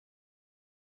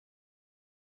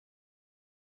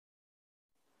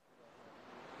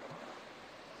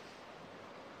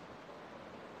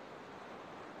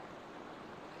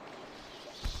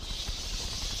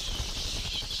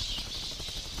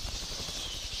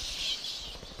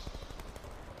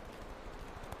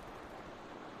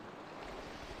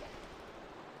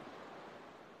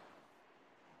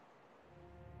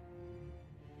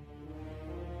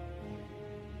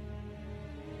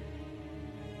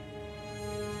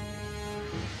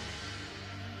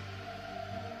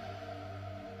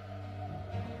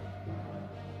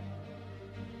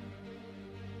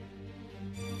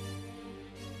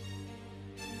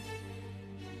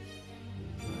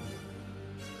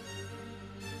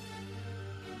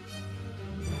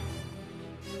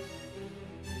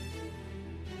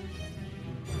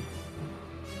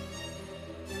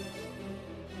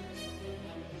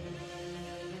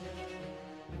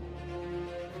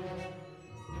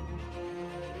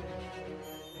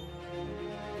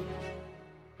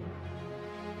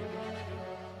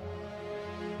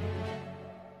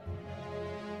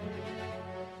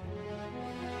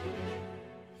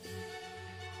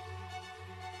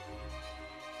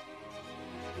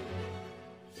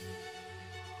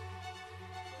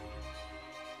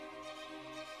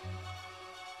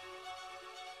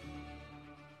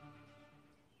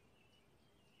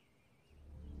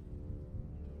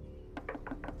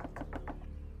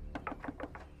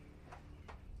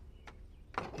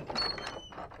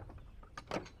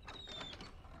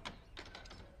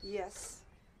Yes.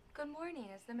 Good morning.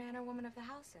 Is the man or woman of the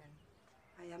house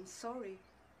in? I am sorry.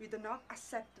 We do not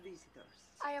accept visitors.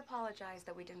 I apologize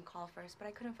that we didn't call first, but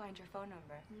I couldn't find your phone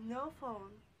number. No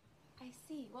phone. I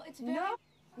see. Well, it's very...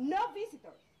 No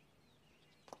visitors.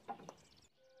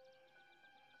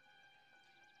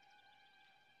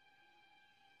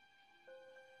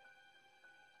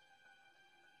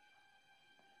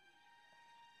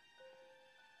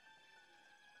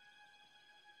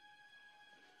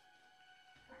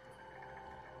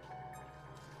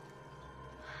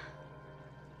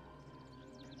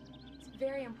 It's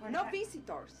very important. No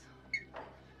visitors.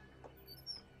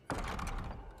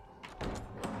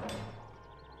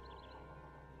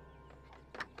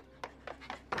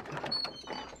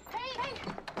 Hey!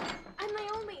 I'm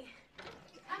Naomi.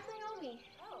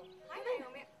 Oh, hi,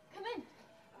 Naomi. Come in.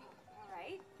 All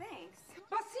right, thanks.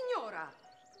 Ma signora!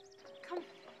 Come.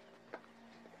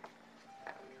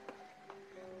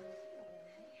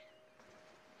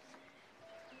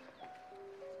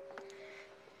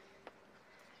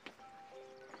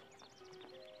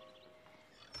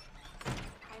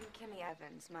 I'm Kimmy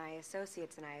Evans. My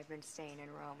associates and I have been staying in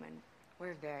Rome, and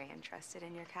we're very interested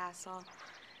in your castle.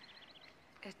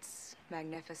 It's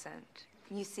magnificent.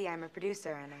 You see, I'm a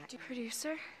producer, and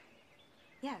Producer?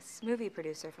 Yes, movie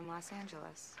producer from Los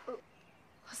Angeles.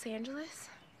 Los Angeles?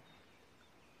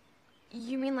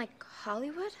 You mean like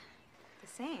Hollywood? The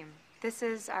same. This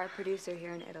is our producer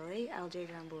here in Italy, LJ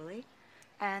Drambulli,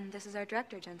 and this is our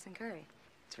director, Jensen Curry.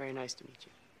 It's very nice to meet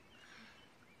you.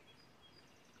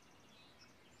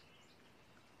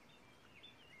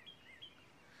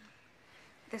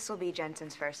 This will be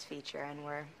Jensen's first feature, and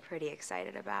we're pretty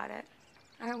excited about it.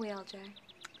 Aren't we, LJ?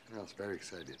 I was very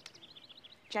excited.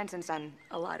 Jensen's done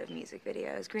a lot of music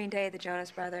videos. Green Day, The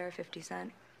Jonas Brothers, 50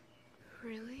 Cent.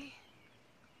 Really?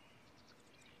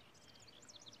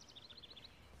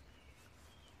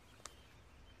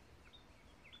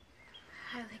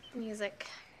 I like music.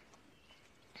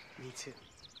 Me too.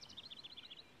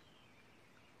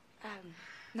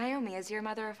 Naomi, is your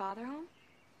mother or father home?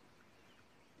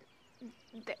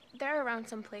 They're around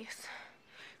someplace.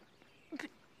 But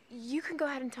you can go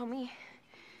ahead and tell me,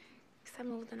 because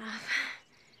I'm old enough.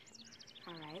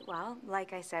 All right, well,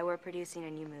 like I said, we're producing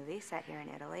a new movie set here in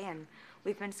Italy, and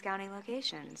we've been scouting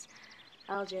locations.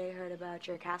 LJ heard about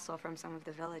your castle from some of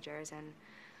the villagers, and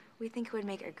we think it would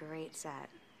make a great set.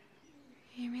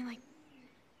 You mean like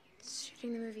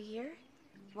shooting the movie here?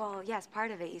 Well, yes,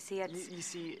 part of it. You see,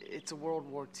 it's a World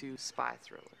War II spy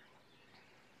thriller.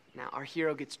 Now, our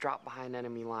hero gets dropped behind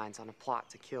enemy lines on a plot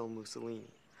to kill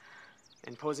Mussolini.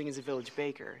 And posing as a village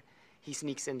baker, he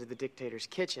sneaks into the dictator's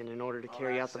kitchen in order to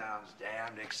carry out the... Sounds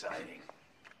damned exciting.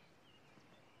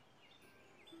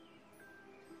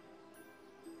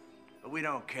 But we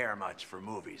don't care much for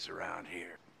movies around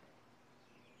here.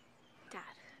 Dad.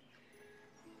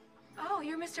 Oh,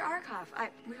 you're Mr. Arkoff.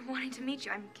 We were wanting to meet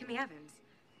you. I'm Kimmy Evans.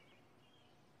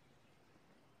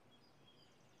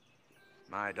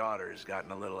 My daughter's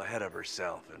gotten a little ahead of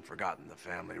herself and forgotten the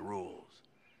family rules.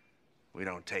 We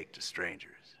don't take to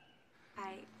strangers.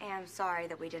 I am sorry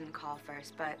that we didn't call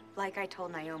first, but like I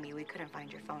told Naomi, we couldn't find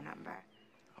your phone number.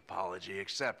 Apology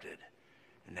accepted.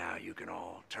 And now you can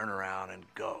all turn around and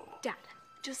go. Dad,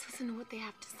 just listen to what they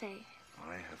have to say.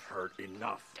 I have heard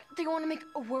enough. They want to make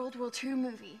a World War II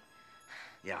movie.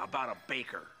 Yeah, about a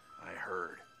baker, I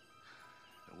heard.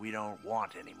 But we don't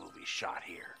want any movies shot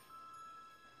here.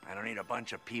 I don't need a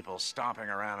bunch of people stomping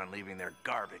around and leaving their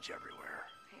garbage everywhere.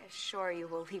 I assure you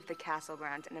we'll leave the castle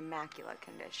grounds in immaculate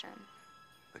condition.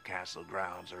 The castle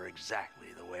grounds are exactly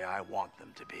the way I want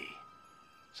them to be.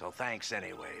 So thanks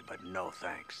anyway, but no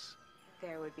thanks.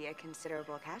 There would be a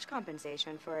considerable cash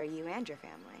compensation for you and your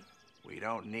family. We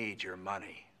don't need your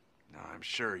money. Now, I'm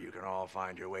sure you can all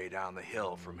find your way down the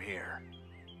hill from here.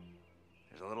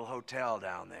 There's a little hotel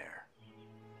down there.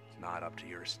 It's not up to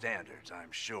your standards,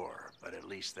 I'm sure, but at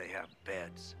least they have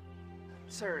beds.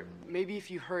 Sir, maybe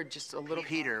if you heard just a little...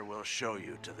 Peter will show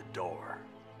you to the door.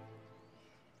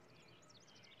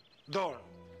 Door.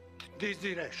 This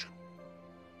direction.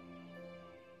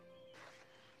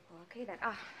 Okay then.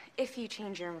 If you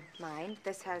change your mind,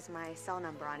 this has my cell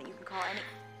number on it. You can call any...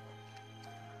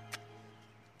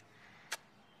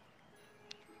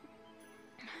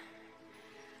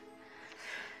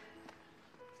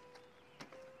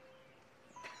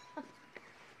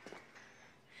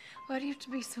 Why do you have to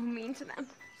be so mean to them?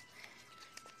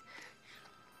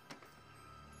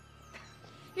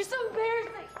 You're so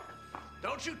embarrassing!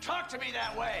 Don't you talk to me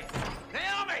that way!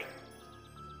 Naomi!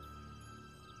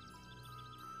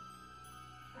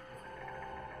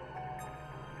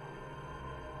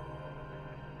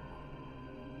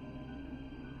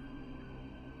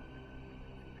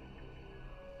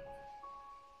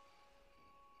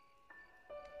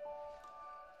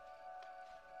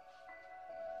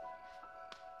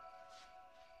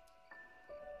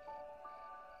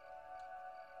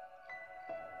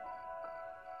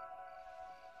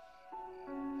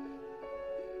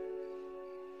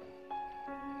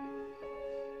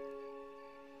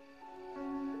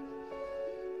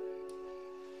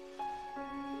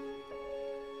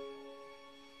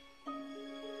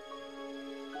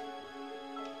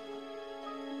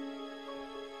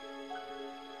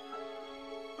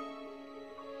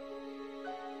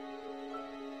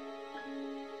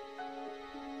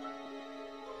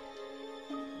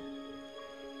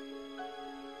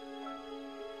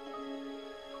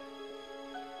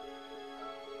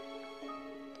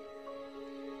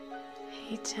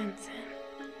 Meet Jensen.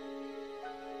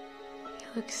 He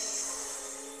looks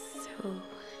so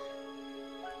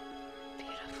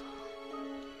beautiful.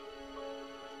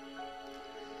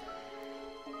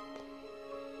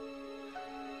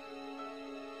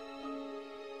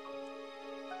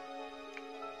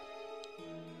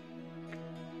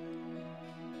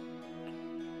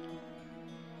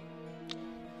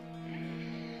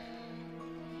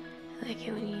 I like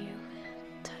it when you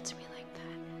touch me like that.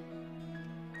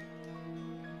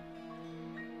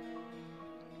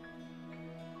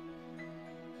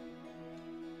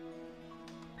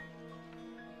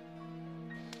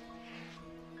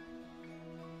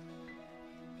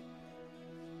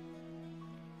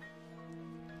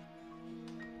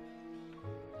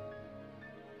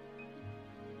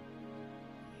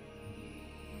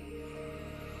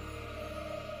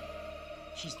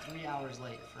 She's 3 hours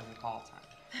late for her call time.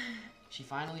 She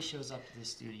finally shows up to the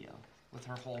studio with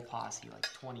her whole posse,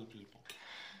 like 20 people.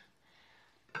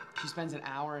 She spends an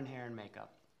hour in hair and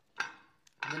makeup,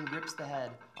 then rips the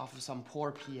head off of some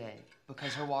poor PA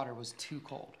because her water was too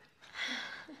cold.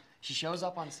 She shows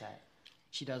up on set,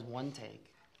 she does one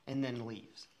take, and then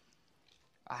leaves.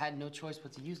 I had no choice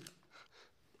but to use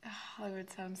it.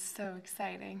 Hollywood sounds so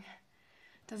exciting.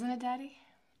 Doesn't it, Daddy?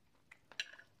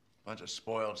 Bunch of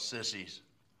spoiled sissies,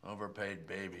 overpaid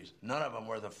babies. None of them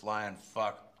worth a flying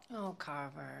fuck. Oh,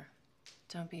 Carver,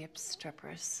 don't be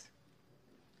obstreperous.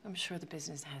 I'm sure the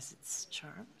business has its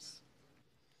charms.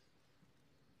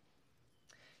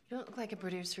 You don't look like a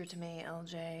producer to me,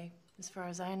 LJ. As far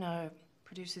as I know,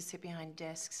 producers sit behind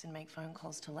desks and make phone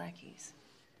calls to lackeys.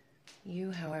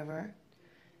 You, however,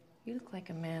 you look like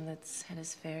a man that's had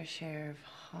his fair share of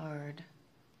hard,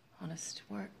 honest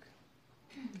work.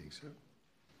 Think so?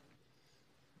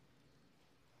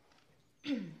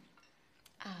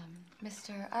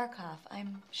 Mr. Arkoff,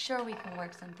 I'm sure we can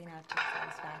work something out to your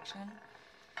satisfaction.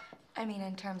 I mean,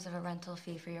 in terms of a rental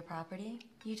fee for your property.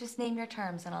 You just name your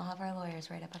terms and I'll have our lawyers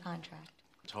write up a contract.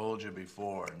 Told you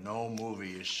before, no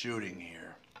movie is shooting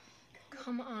here.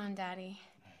 Come on, Daddy.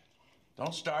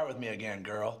 Don't start with me again,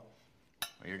 girl,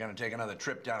 or you're gonna take another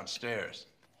trip downstairs.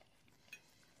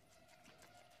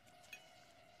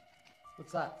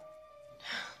 What's that?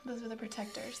 Those are the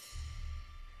protectors.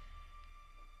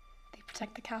 They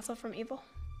protect the castle from evil.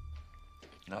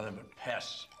 Nothing but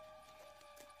pests.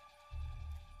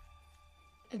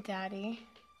 Daddy,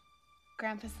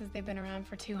 Grandpa says they've been around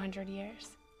for 200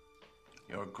 years.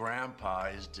 Your grandpa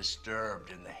is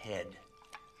disturbed in the head.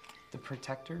 The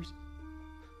protectors?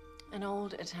 An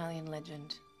old Italian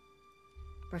legend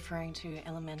referring to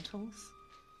elementals.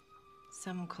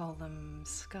 Some call them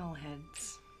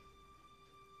skullheads.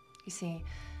 You see,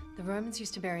 the Romans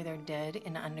used to bury their dead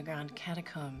in underground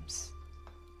catacombs.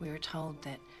 We were told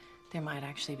that there might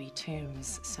actually be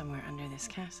tombs somewhere under this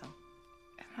castle.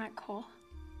 Isn't that cool?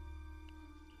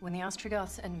 When the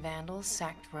Ostrogoths and Vandals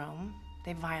sacked Rome,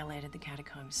 they violated the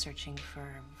catacombs searching for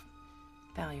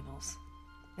valuables.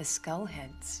 The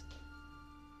skullheads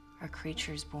are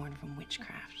creatures born from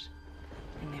witchcraft,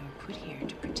 and they were put here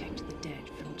to protect the dead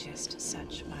from just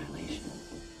such violation.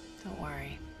 Don't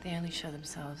worry, they only show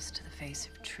themselves to the face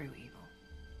of true evil.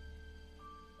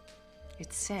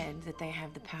 It's said that they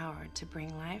have the power to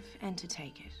bring life and to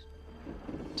take it,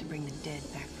 to bring the dead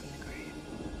back from the grave.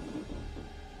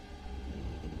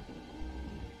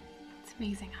 It's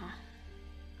amazing, huh?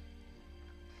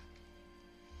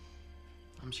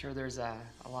 I'm sure there's a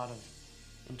lot of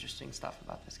interesting stuff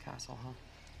about this castle, huh?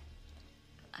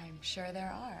 I'm sure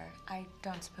there are. I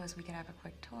don't suppose we could have a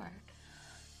quick tour.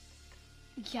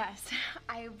 Yes,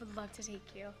 I would love to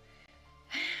take you.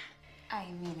 I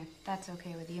mean, if that's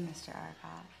okay with you, Mr.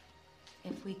 Arkoff.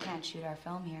 If we can't shoot our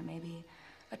film here, maybe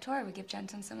a tour would give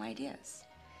Jensen some ideas.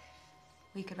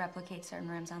 We could replicate certain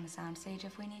rooms on the soundstage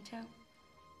if we need to.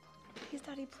 Please,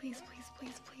 Daddy, please, please,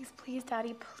 please, please, please,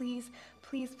 Daddy, please,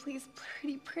 please, please,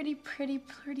 pretty, pretty, pretty,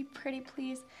 pretty, pretty,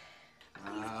 please.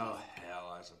 Please, Oh,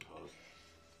 hell, I suppose.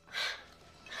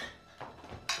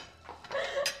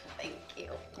 Thank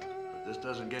you. But this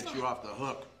doesn't get you off the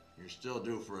hook. You're still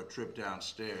due for a trip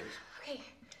downstairs. Okay.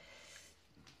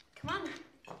 Come on.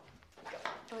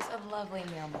 It was a lovely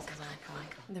meal, Mrs.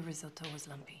 Arkoff. The risotto was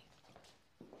lumpy.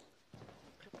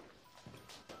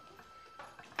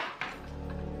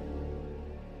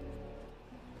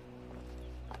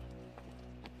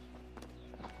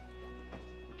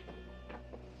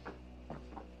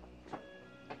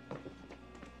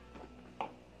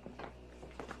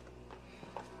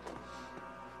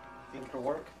 Think it'll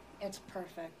work? It's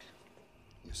perfect.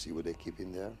 You see what they keep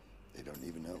in there? They don't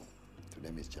even know. To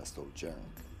them, it's just all junk.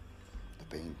 The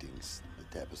paintings,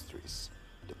 the tapestries.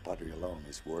 The pottery alone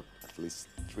is worth at least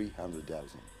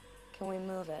 300,000. Can we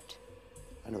move it?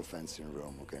 I know fans in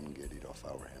Rome who can get it off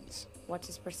our hands. What's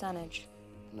his percentage?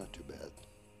 Not too bad.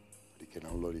 But he can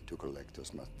unload it to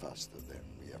collectors much faster than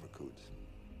we ever could.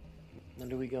 When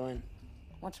do we go in?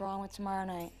 What's wrong with tomorrow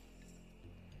night?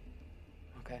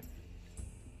 Okay.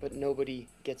 But nobody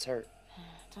gets hurt.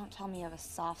 Don't tell me you have a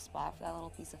soft spot for that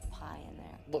little piece of pie in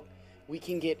there. Look, we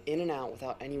can get in and out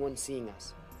without anyone seeing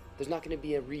us. There's not going to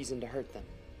be a reason to hurt them.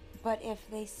 But if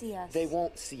they see us... They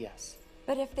won't see us.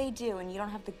 But if they do, and you don't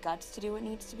have the guts to do what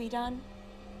needs to be done,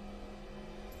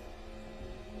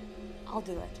 I'll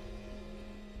do it.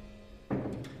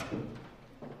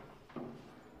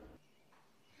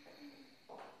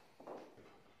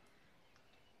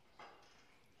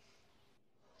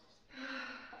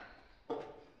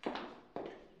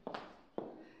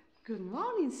 Good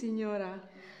morning, Signora.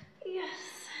 Yes,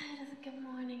 it is a good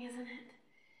morning, isn't it?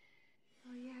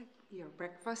 Oh, yeah, your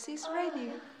breakfast is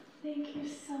ready. Thank you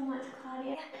so much,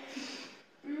 Claudia.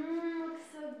 Looks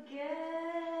so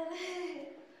good.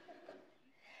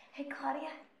 Hey,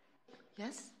 Claudia,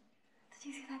 Yes? did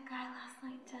you see that guy last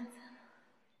night, Jensen?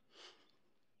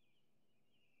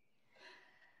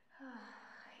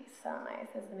 He's so nice,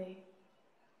 isn't he?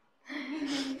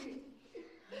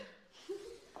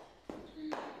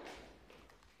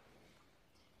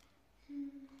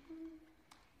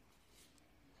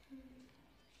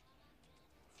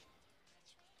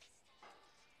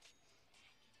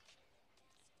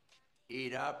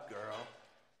 Eat up, girl.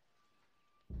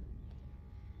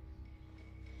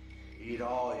 Eat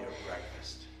all your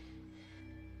breakfast.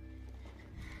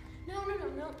 No.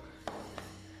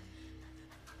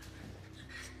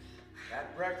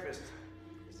 That breakfast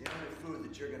is the only food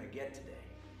that you're gonna get today.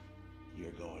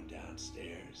 You're going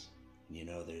downstairs. You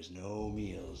know there's no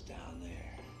meals down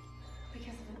there.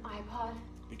 Because of an iPod?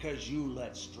 Because you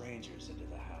let strangers into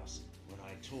the house when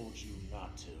I told you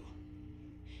not to.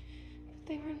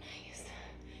 They were nice.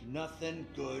 Nothing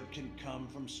good can come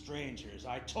from strangers.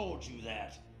 I told you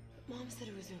that. Mom said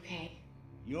it was okay.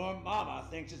 Your mama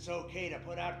thinks it's okay to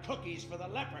put out cookies for the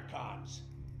leprechauns.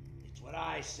 It's what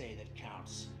I say that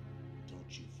counts.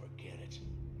 Don't you forget it.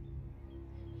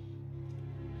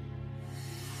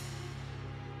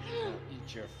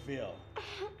 Eat your fill,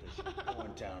 because you're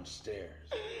going downstairs.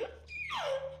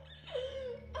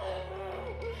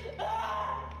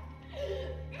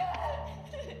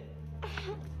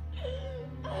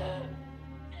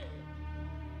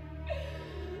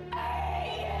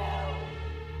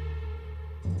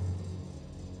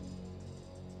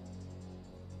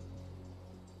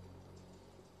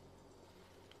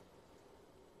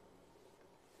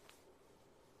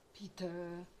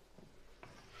 Peter.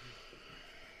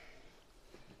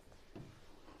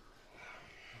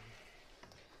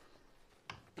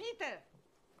 Peter!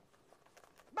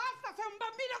 Basta, sei un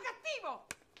bambino cattivo!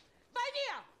 Vai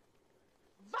via!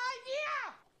 Vai via!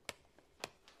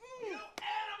 You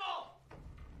animal!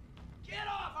 Get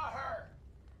off of her!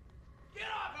 Get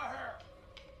off of her!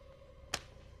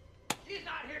 She's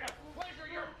not here to pleasure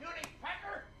your puny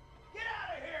pecker! Get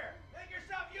out of here! Make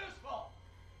yourself useful!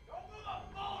 Don't move a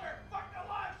boulder! Fuck the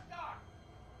livestock!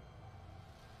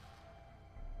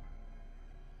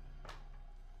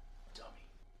 Dummy.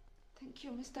 Thank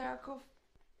you, Mr. Yakov.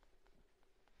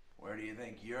 Where do you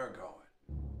think you're going?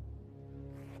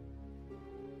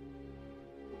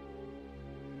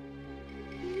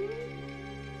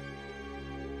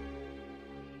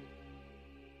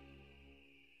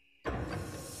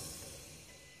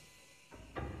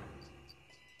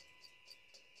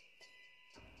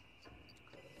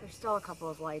 There's still a couple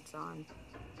of lights on.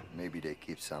 Maybe they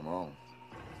keep some on,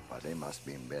 but they must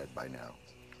be in bed by now.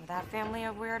 With that family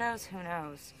of weirdos, who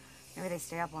knows? Maybe they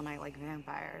stay up all night like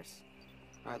vampires.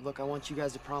 All right, look, I want you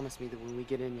guys to promise me that when we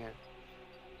get in here,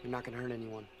 you're not going to hurt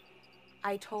anyone.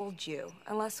 I told you,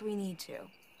 unless we need to.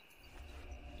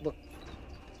 Look,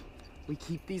 we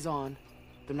keep these on.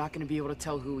 They're not going to be able to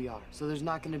tell who we are, so there's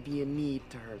not going to be a need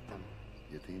to hurt them.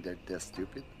 You think that they're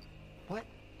stupid? What?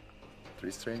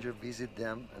 3 strangers visit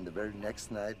them, and the very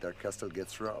next night their castle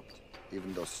gets robbed.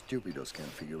 Even those stupidos can't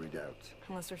figure it out.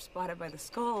 Unless they're spotted by the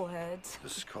skull heads. The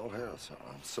skull heads,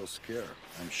 I'm so scared.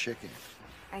 I'm shaking.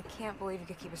 I can't believe you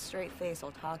could keep a straight face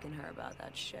while talking to her about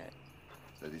that shit.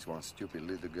 That is one stupid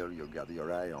little girl you got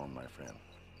your eye on, my friend.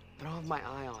 I don't have my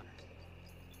eye on her.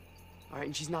 All right,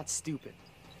 and she's not stupid.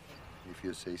 If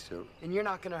you say so. And you're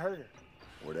not going to hurt her.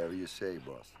 Whatever you say,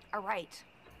 boss. All right,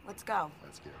 let's go.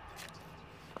 Let's go.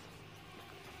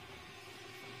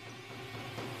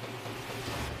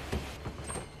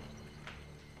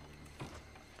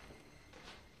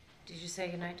 Did you say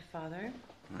goodnight to Father?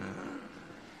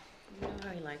 You know how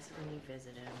he likes it when you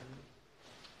visit him.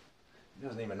 He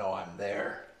doesn't even know I'm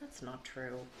there. That's not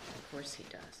true. Of course he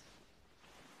does.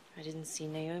 I didn't see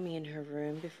Naomi in her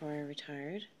room before I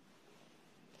retired.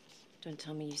 Don't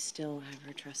tell me you still have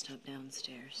her trussed up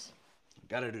downstairs.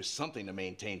 Gotta do something to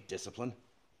maintain discipline.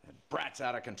 That brat's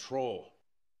out of control.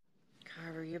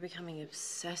 Carver, you're becoming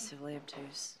obsessively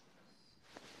obtuse.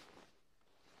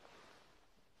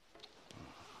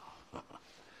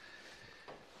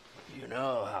 You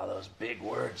know how those big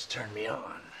words turn me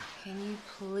on. Can you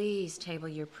please table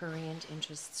your prurient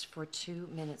interests for 2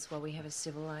 minutes while we have a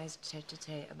civilized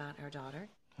tete-a-tete about our daughter?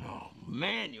 Oh,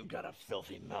 man, you got a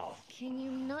filthy mouth. Can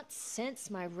you not sense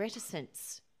my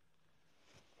reticence?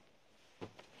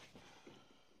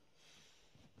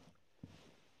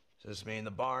 Does this mean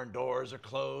the barn doors are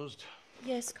closed?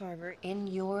 Yes, Carver. In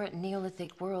your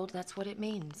Neolithic world, that's what it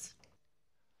means.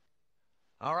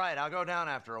 All right, I'll go down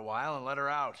after a while and let her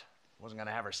out. Wasn't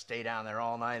gonna have her stay down there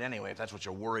all night anyway, if that's what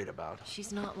you're worried about.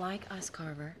 She's not like us,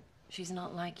 Carver. She's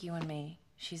not like you and me.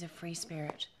 She's a free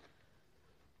spirit.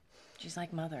 She's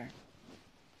like Mother.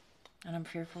 And I'm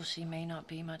fearful she may not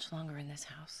be much longer in this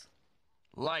house.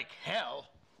 Like hell?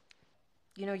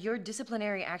 You know, your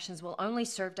disciplinary actions will only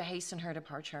serve to hasten her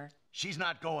departure. She's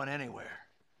not going anywhere.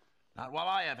 Not while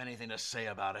I have anything to say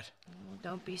about it. Oh,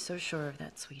 don't be so sure of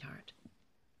that, sweetheart.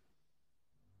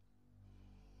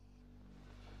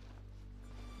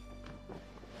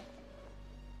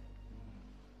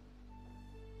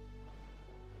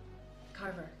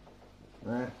 Carver.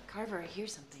 Huh? Carver, I hear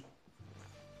something.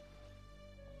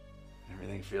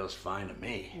 Everything feels fine to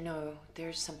me. No,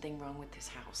 there's something wrong with this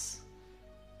house.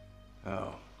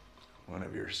 Oh, one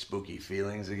of your spooky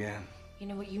feelings again? You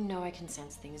know what? You know I can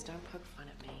sense things. Don't poke fun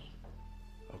at me.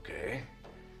 Okay.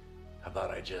 How about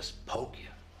I just poke you?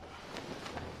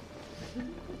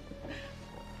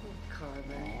 Carver,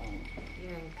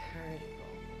 you're incorrigible.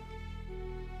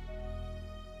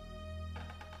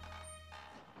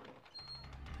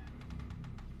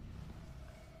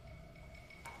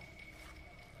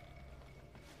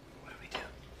 What do we do?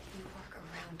 You work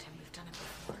around him. You've done it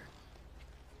before.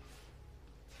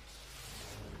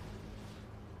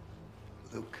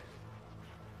 Luke.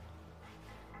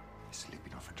 He's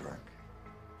sleeping off a drunk.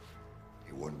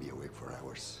 He won't be awake for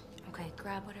hours. Okay,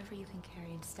 grab whatever you can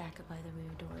carry and stack it by the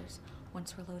rear doors.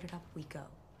 Once we're loaded up, we go.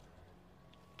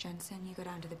 Jensen, you go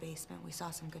down to the basement. We saw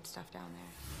some good stuff down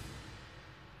there.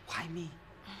 Why me?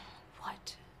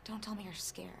 What? Don't tell me you're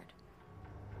scared.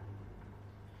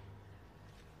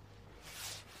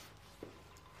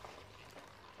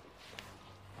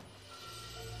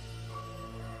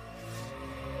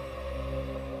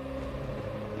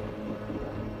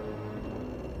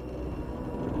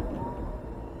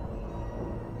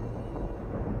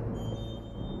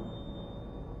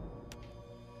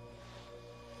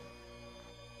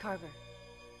 Carver.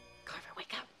 Carver,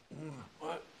 wake up.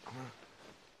 What?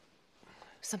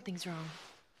 Something's wrong.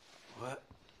 What?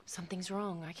 Something's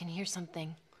wrong. I can hear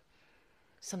something.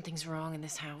 Something's wrong in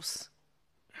this house.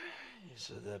 You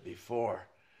said that before.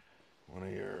 One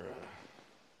of your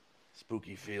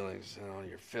spooky feelings,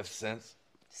 your fifth sense?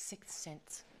 Sixth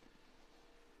sense.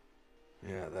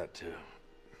 Yeah, that too.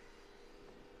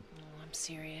 Oh, I'm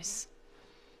serious.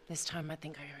 This time I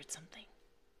think I heard something.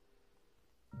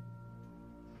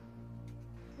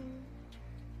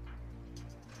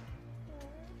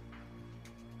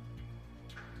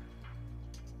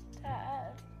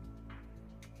 Dad.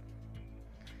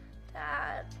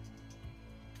 Dad.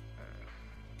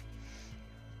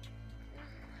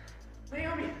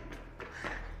 Naomi!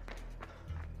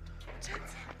 Jensen,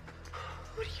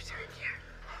 what are you doing here?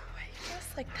 Why are you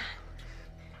dressed like that?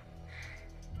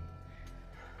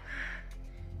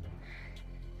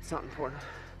 It's not important.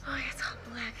 Oh, it's all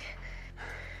black.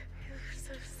 You look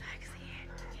so sexy.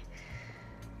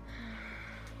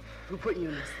 Who put you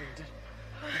in this thing?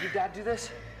 Did your dad do this?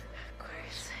 Of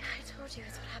course. I told you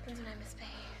it's what happens when I misbehave.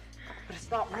 But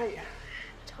it's not right.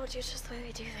 I told you it's just the way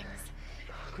we do things.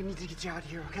 We need to get you out of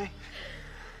here, okay?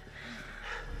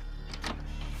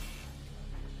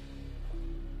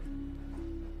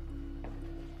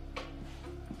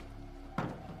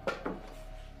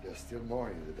 There's still more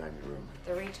in the dining room.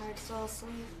 The retard's still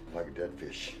asleep? Like a dead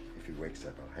fish. If he wakes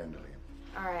up, I'll handle him.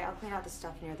 All right, I'll clean out the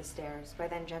stuff near the stairs. By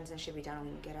then, Jensen should be done and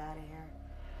we can get out of here.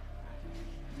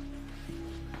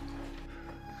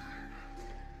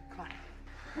 Come on.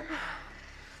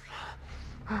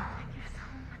 Thank you so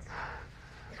much.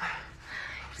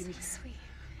 You're so sweet.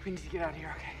 We need to get out of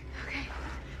here, okay? Okay.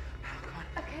 Come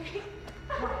on. Okay.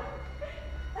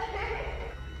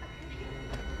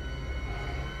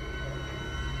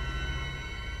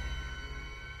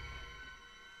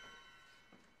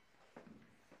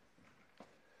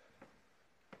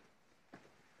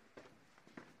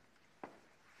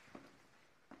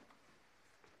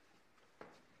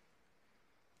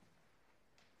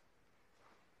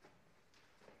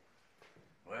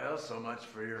 Well, so much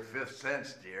for your 5th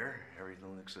sense, dear.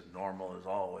 Everything looks as normal as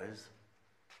always.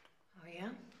 Oh, yeah?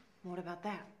 What about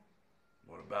that?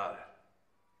 What about it?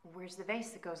 Where's the vase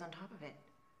that goes on top of it?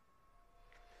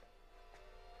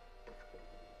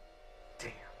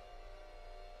 Damn.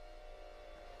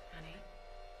 Honey?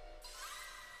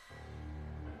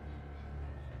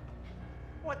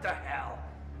 What the hell?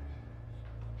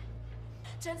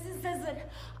 Jensen says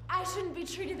that I shouldn't be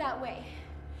treated that way.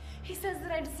 He says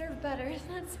that I deserve better. Isn't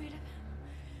that sweet of him?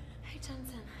 Hey,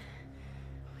 Jensen,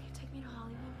 will you take me to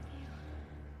Hollywood with you?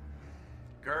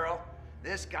 Girl,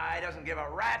 this guy doesn't give a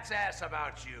rat's ass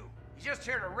about you. He's just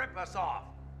here to rip us off.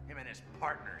 Him and his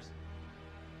partners.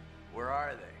 Where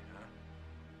are they, huh?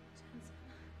 Jensen,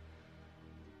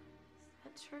 is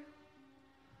that true?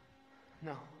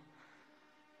 No.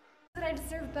 That I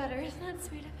deserve better. Isn't that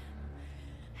sweet of him?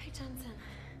 Hey, Jensen,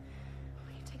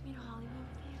 will you take me to Hollywood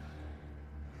with you?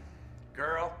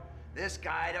 Girl, this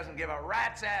guy doesn't give a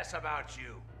rat's ass about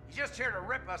you. He's just here to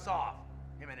rip us off.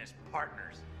 Him and his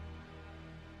partners.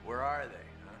 Where are they,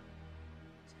 huh?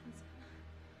 Jensen,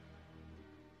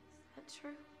 is that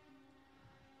true?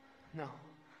 No.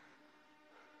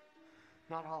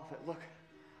 Not all of it. Look,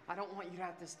 I don't want you to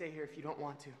have to stay here if you don't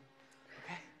want to,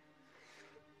 okay?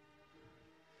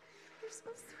 You're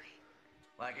so sweet.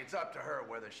 Like it's up to her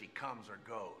whether she comes or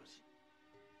goes.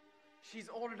 She's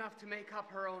old enough to make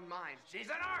up her own mind. She's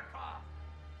an Arkoff!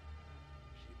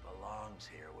 She belongs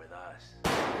here with us.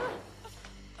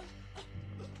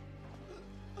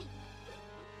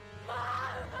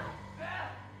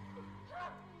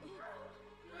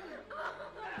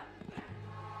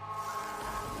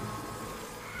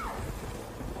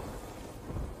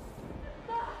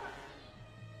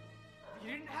 You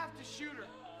didn't have to shoot her.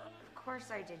 Of course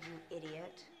I did, you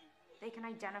idiot. They can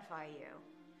identify you.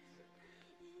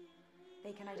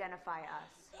 They can identify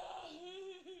us.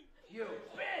 You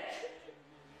bitch!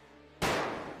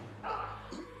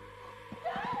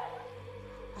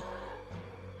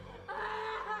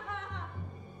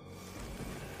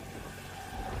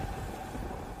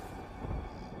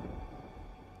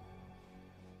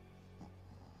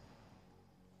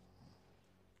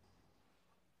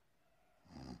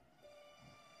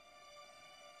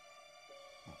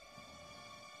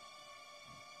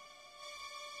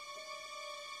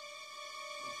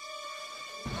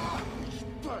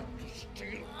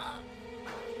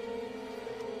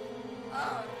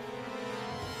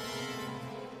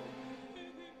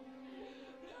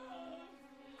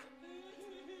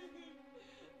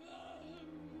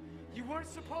 You weren't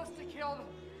supposed to kill them.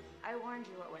 I warned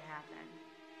you what would happen.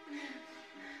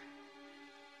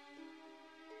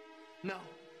 No.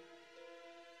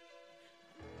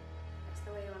 That's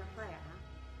the way you want to play it, huh?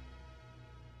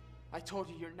 I told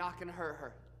you you're not gonna hurt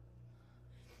her.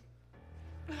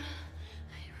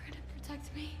 You're gonna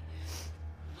protect me.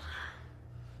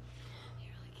 You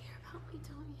really care about me,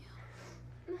 don't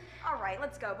you? All right,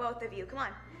 let's go, both of you. Come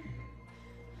on.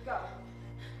 Go.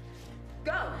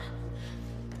 Go!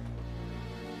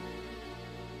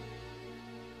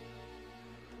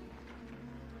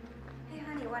 Hey,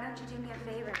 honey, why don't you do me a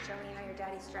favor and show me how your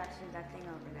daddy straps into that thing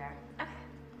over there? Okay.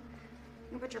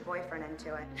 You can put your boyfriend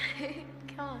into it.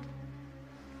 Come on.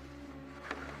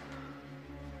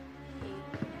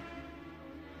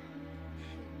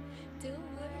 Don't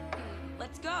worry.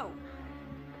 Let's go.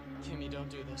 Kimmy, don't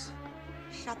do this.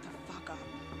 Shut the fuck up.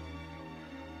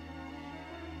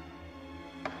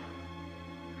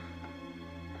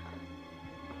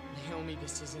 Naomi,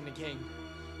 this isn't a game.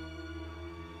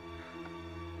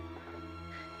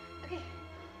 Okay.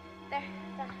 There.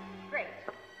 Done. Great.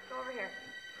 Go over here.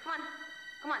 Come on.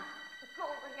 Come on. Let's go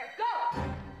over here. Go!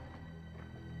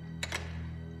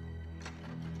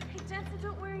 Hey, Jensen,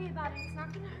 don't worry about it. It's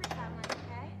not gonna hurt that much,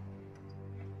 okay?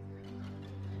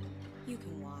 You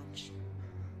can watch.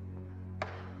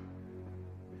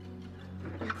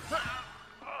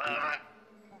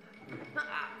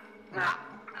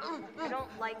 I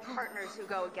don't like partners who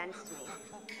go against me.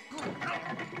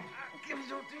 Kimmy,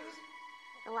 don't do this.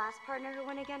 The last partner who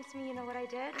went against me, you know what I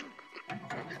did?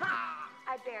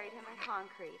 I buried him in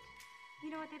concrete. You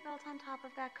know what they built on top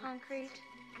of that concrete?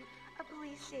 A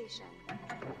police station.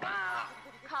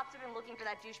 Cops have been looking for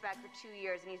that douchebag for 2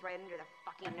 years, and he's right under their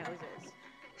fucking noses.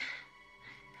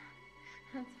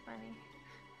 That's funny.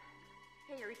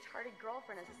 Hey, your retarded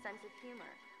girlfriend has a sense of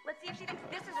humor. Let's see if she thinks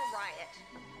this is a riot.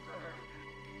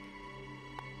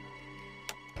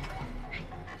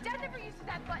 Dad never used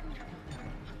that button.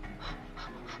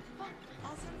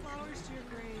 I'll send flowers to your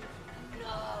grave.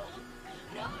 No!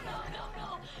 No, no, no,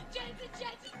 no! Jensen,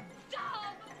 Jensen,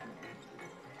 stop!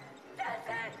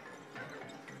 Jensen!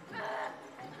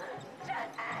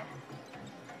 Jensen!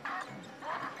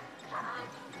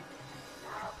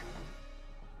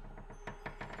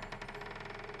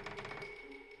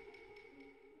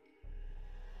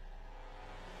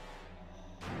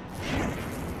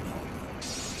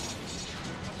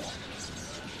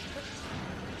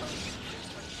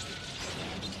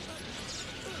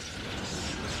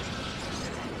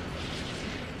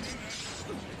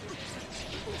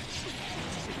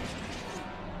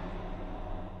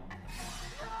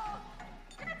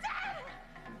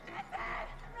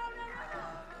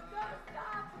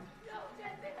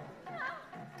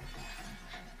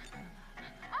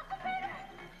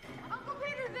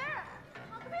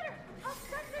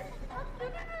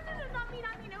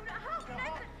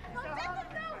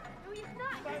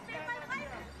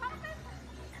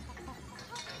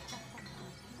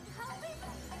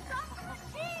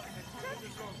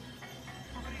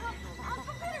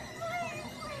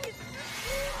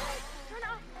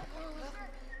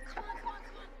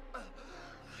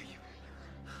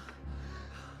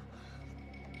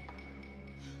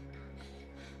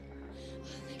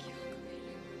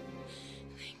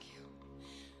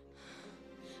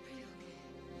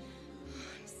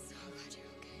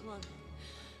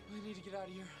 get out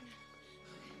of here.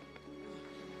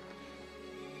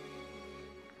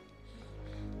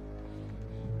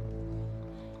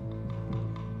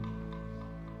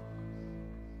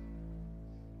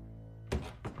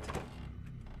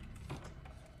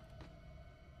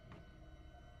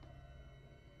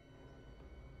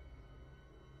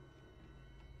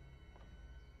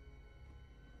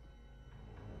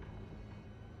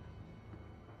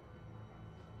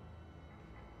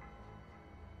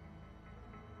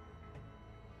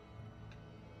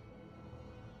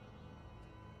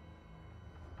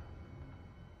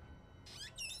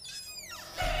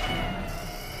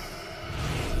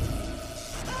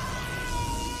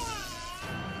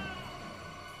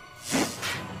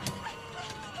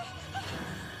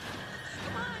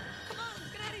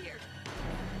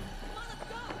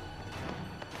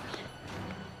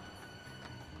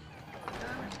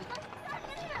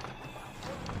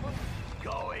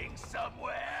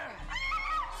 Somewhere?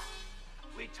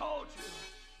 We told you,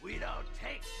 we don't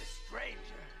take to strangers.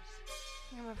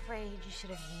 I'm afraid you should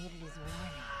have heeded his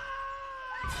warning.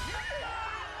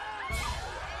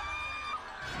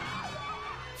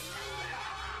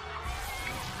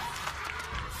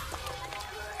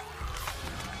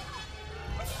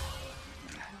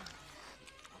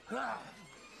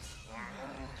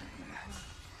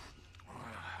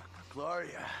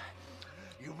 Gloria,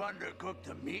 you've undercooked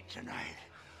the meat tonight.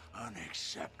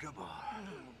 Unacceptable. Oh,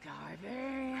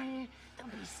 Garver,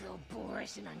 don't be so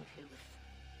boorish and uncouth.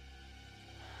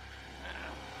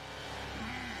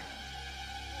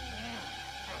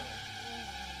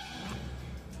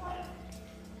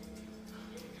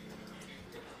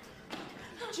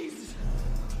 Jesus!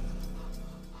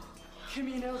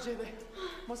 Kimmy and LJ, they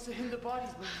must have hidden the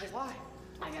bodies, but why?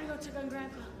 I gotta go check on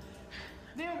Grandpa.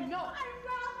 Naomi, no! I'm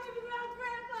not leaving without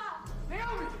Grandpa!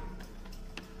 Naomi!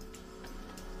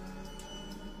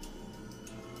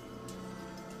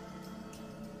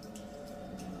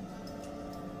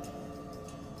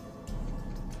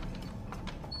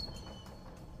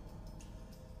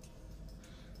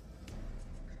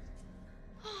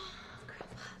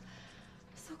 Grandpa,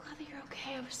 I'm so glad that you're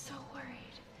okay. I was so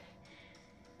worried.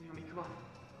 Naomi, come on.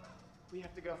 We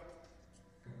have to go.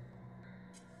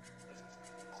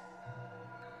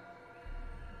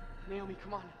 Naomi,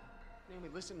 come on. Naomi,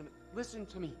 listen to me. Listen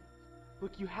to me.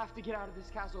 Look, you have to get out of this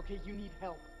castle, okay? You need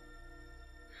help.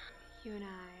 You and I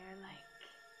are like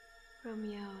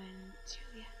Romeo and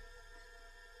Juliet.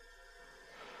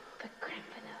 But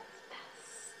Grandpa knows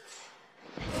best.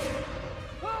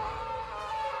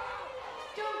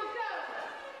 Don't go!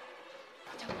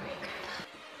 Don't worry, Grandpa.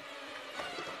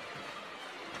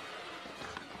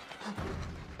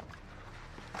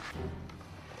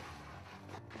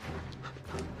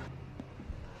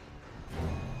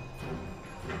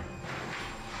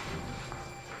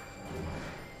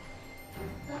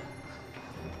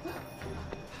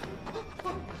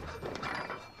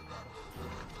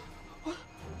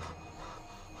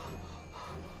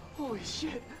 Holy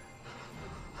shit!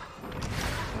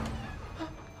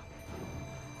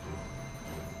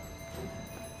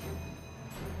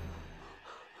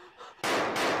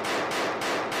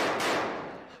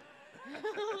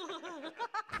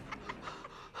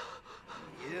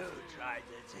 You tried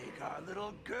to take our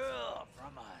little girl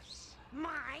from us.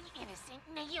 My innocent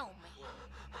Naomi.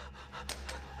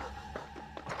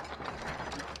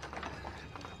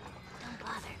 Don't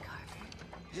bother, Carver.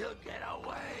 He'll get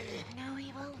away. No,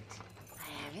 he won't.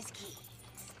 I have his keys.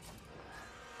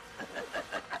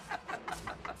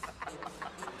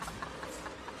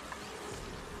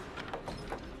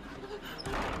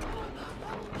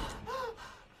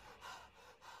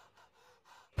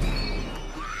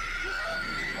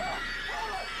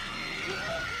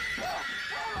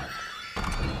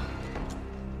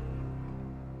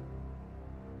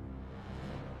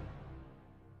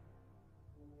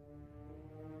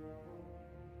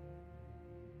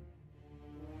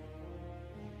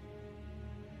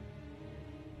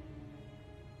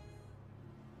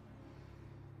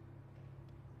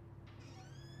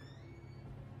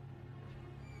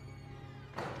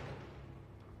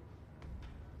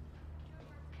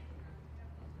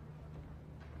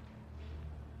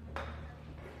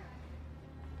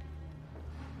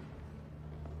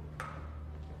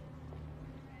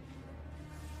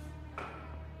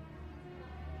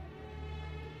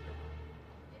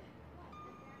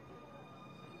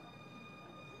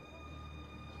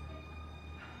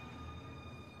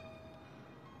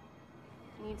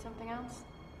 Need something else?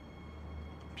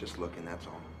 Just looking, that's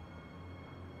all.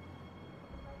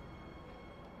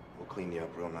 We'll clean you up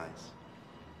real nice.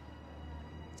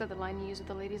 Is that the line you used with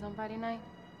the ladies on Friday night?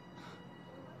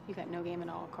 You got no game at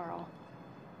all, Carl.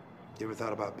 You ever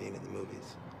thought about being in the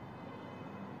movies?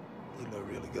 You look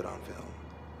really good on film.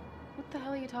 What the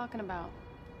hell are you talking about?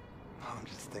 I'm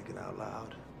just thinking out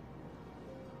loud.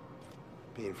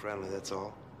 Being friendly, that's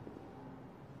all.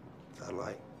 That's what I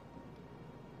like.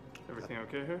 Everything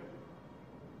okay here?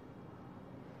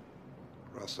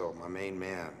 Russell, my main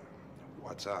man.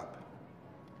 What's up?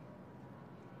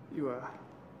 You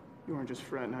weren't just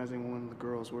fraternizing one of the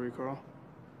girls, were you, Carl?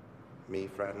 Me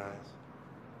fraternize?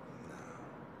 No.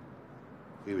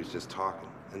 We was just talking.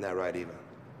 Isn't that right, Eva?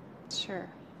 Sure.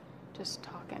 Just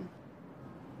talking.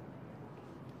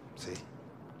 See?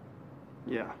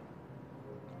 Yeah.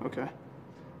 Okay.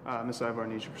 Miss Ivar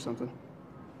needs you for something.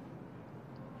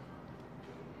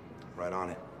 Right on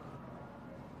it.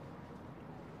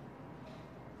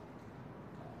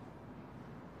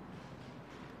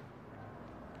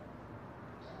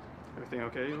 Everything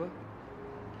okay, Eva?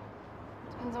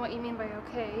 Depends on what you mean by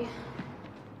okay.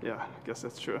 Yeah, I guess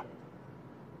that's true.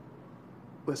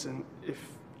 Listen, if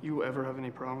you ever have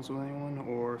any problems with anyone,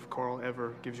 or if Carl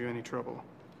ever gives you any trouble,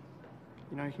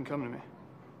 you know you can come to me.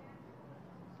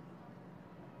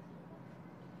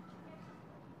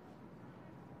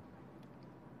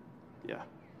 Yeah.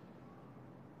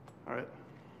 All right.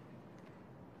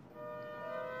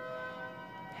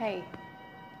 Hey.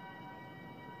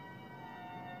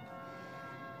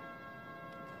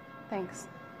 Thanks.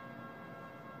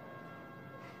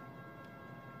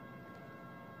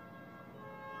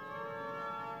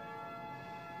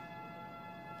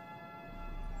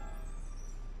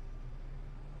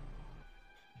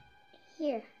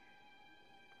 Here.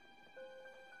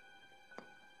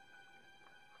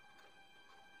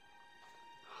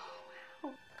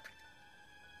 Wow.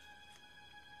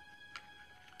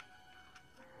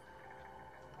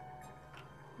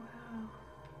 Wow.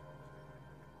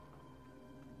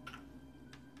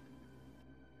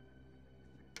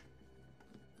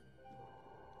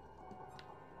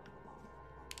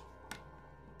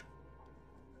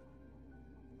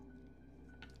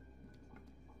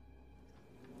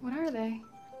 What are they?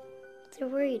 They're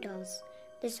worry dolls.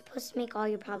 They're supposed to make all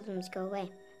your problems go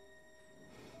away.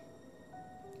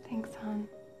 Thanks, hon.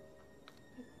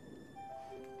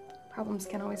 Problems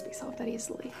can't always be solved that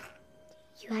easily.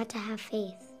 You had to have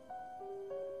faith.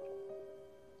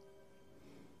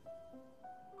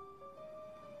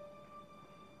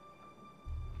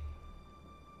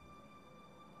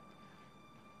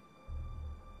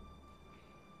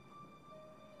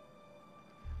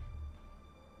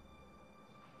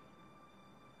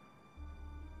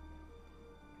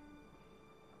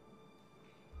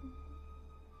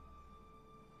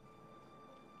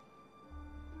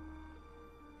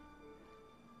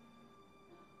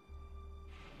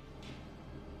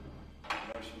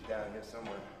 She's down here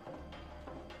somewhere.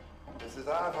 Mrs.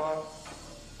 Ivar.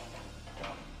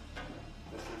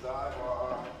 Mrs.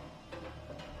 Ivar.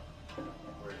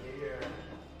 We're here.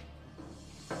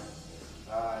 Mrs.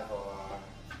 Ivar.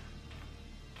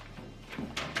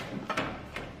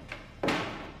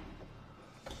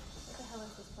 What the hell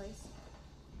is this place?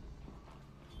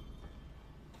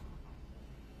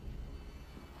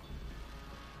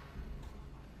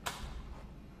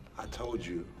 I told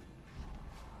you.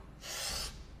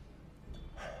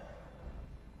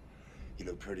 You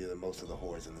look prettier than most of the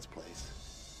whores in this place.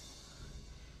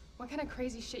 What kind of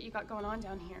crazy shit you got going on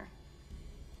down here?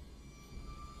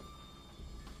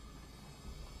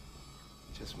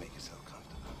 Just make yourself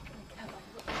comfortable. Help!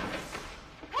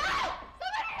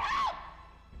 Somebody help!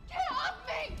 Get off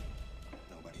me!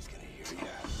 Nobody's gonna hear you.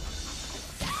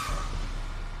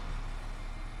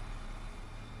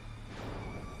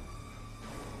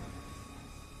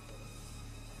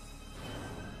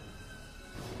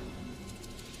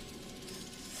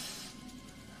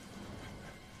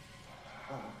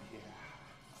 Oh, yeah.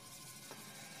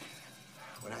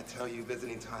 When I tell you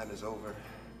visiting time is over,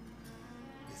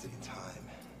 visiting time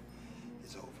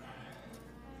is over.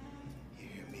 You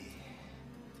hear me?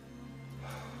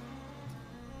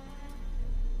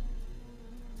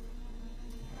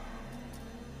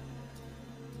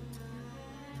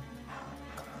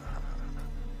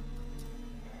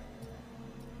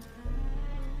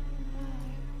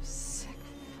 Sick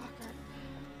fucker.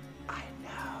 I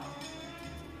know.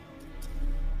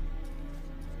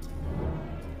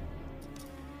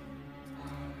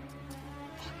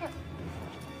 Fucker.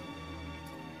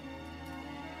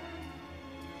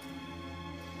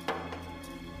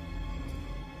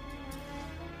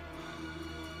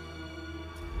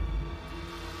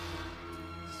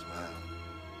 Smile.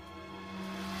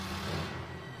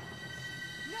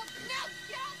 No, no,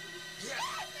 get off me! Get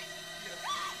off me!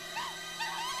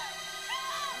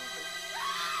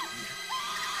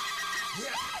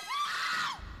 Yeah.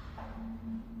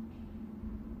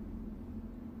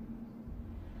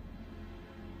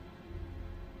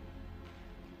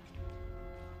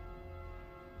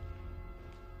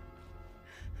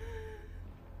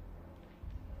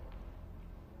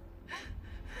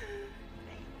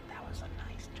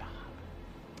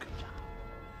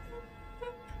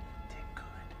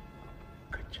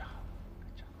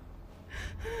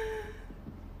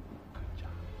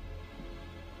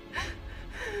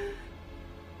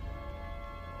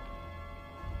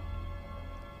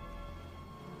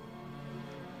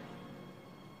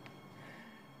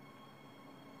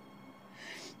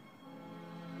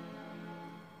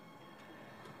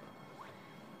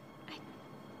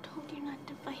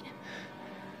 have to fight him.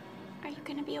 Are you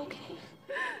gonna be okay?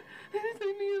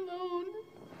 Leave me alone.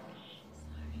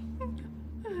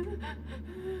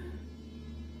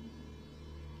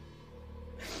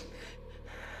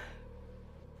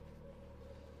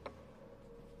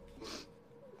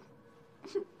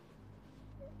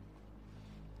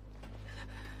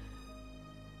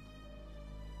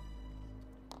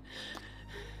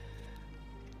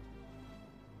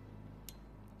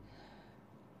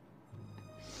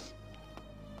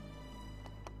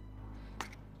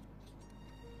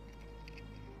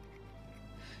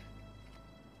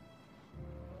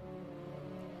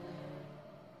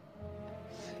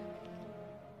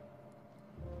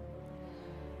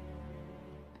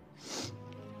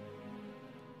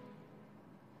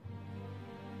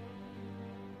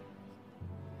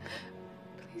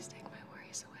 Please take my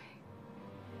worries away.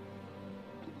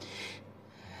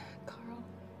 Carl.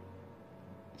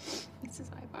 This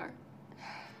is Ivar.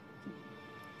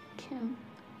 Kim.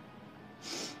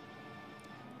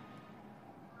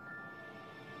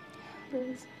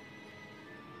 Liz.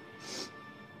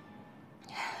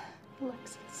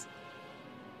 Alexis.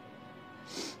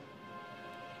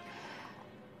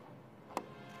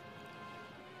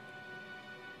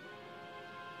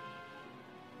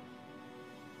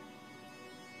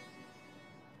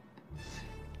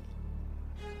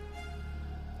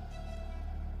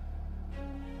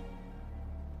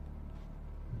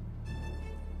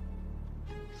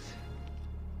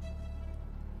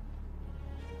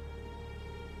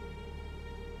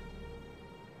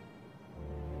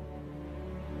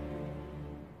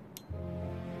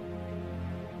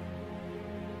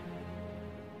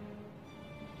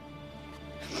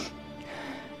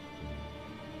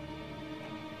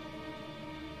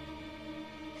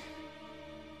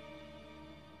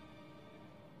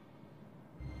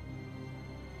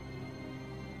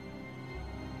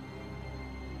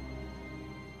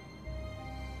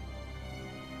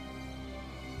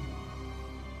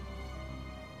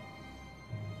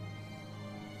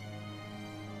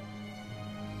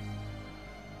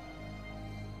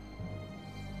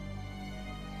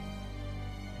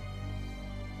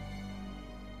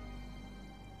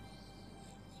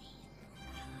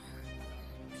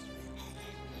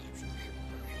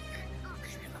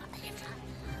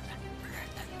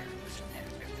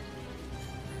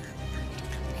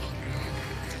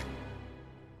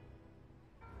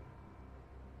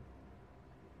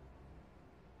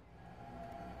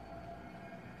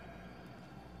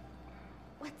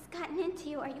 What's gotten into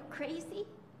you? Are you crazy?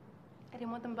 I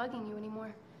didn't want them bugging you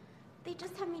anymore. They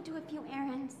just had me do a few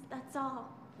errands, that's all.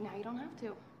 Now you don't have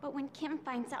to. But when Kim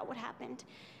finds out what happened,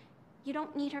 you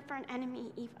don't need her for an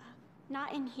enemy, Eva.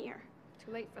 Not in here.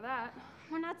 Too late for that.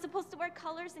 We're not supposed to wear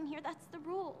colors in here, that's the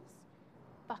rules.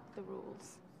 Fuck the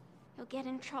rules. You'll get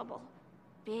in trouble.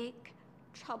 Big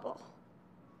trouble.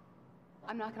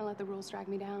 I'm not gonna let the rules drag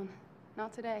me down.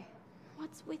 Not today.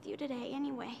 What's with you today,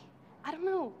 anyway? I don't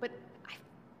know, but I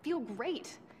feel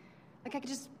great. Like I could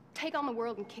just take on the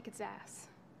world and kick its ass.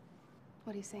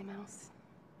 What do you say, Mouse?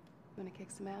 You wanna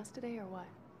kick some ass today, or what?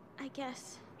 I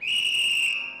guess.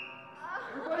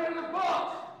 Everybody in the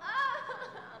box!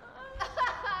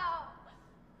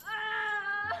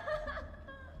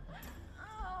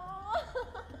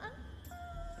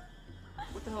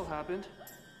 What the hell happened?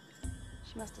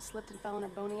 She must have slipped and fell on her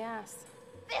bony ass.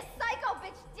 This psycho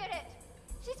bitch did it!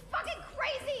 She's fucking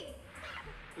crazy!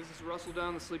 This is Russell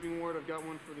down the sleeping ward. I've got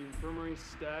one for the infirmary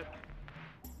stat.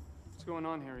 What's going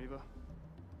on here, Eva?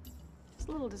 Just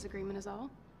a little disagreement is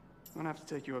all. I'm gonna have to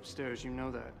take you upstairs, you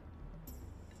know that.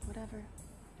 Whatever.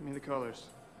 Give me the colors.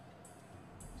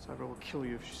 Cyber will kill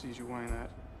you if she sees you wearing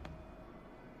that.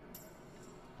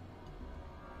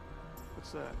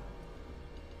 What's that?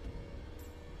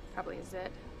 Probably a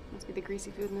zit. Must be the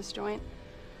greasy food in this joint.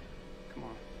 Come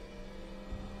on.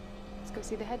 Let's go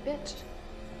see the head bitch.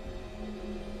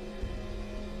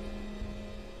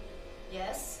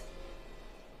 Yes?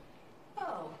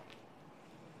 Oh.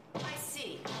 I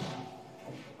see.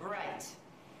 Right.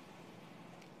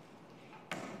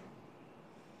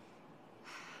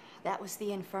 That was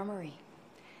the infirmary.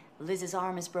 Liz's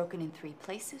arm is broken in 3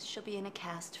 places. She'll be in a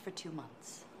cast for 2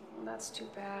 months. That's too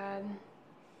bad.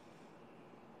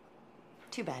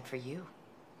 Too bad for you.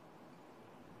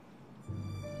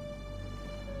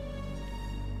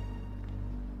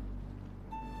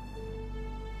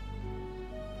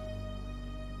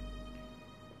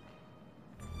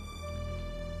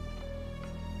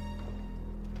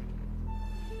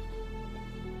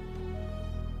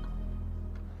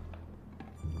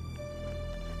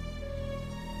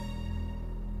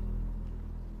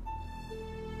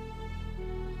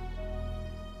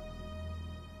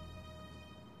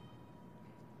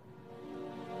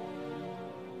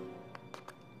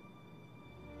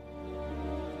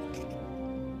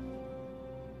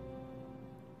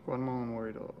 One Mullen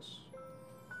worry dolls.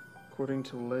 According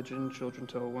to legend, children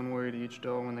tell one worry to each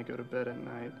doll when they go to bed at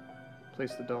night.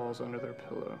 Place the dolls under their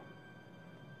pillow.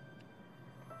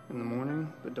 In the morning,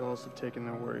 the dolls have taken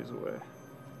their worries away.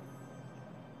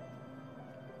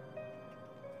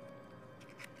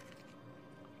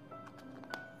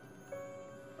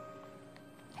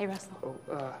 Hey, Russell.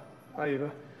 Oh, hi, Eva.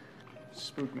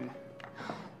 Spooked me.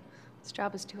 This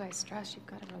job is too high stress. You've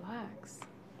got to relax.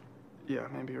 Yeah,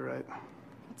 maybe you're right.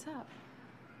 What's up?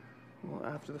 Well,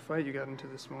 after the fight you got into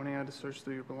this morning, I had to search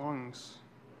through your belongings.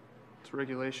 It's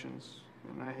regulations,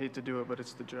 and I hate to do it, but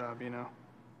it's the job, you know?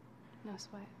 No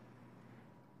sweat.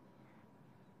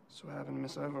 So what happened to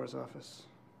Miss Ivar's office?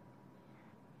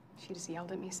 She just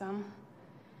yelled at me some.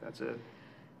 That's it.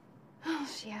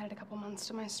 She added a couple months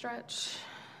to my stretch.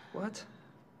 What?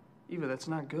 Eva, that's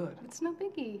not good. It's no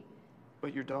biggie.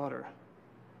 But your daughter.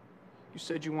 You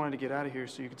said you wanted to get out of here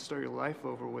so you could start your life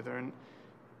over with her, and...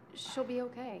 She'll be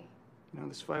okay. You know,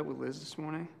 this fight with Liz this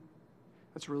morning,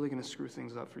 that's really gonna screw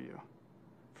things up for you.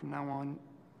 From now on,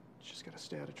 you just gotta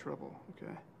stay out of trouble,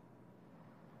 okay?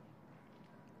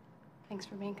 Thanks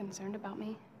for being concerned about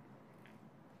me.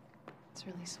 It's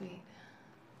really sweet.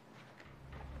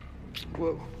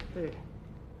 Whoa, hey.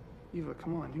 Eva,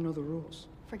 come on, you know the rules.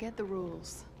 Forget the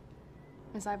rules.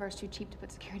 Miss Ivar's too cheap to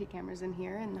put security cameras in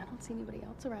here, and I don't see anybody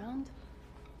else around.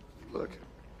 Look,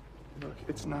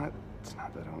 it's not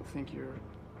that I don't think you're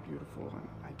beautiful, and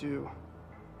I do.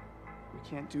 We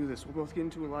can't do this. We'll both get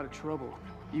into a lot of trouble.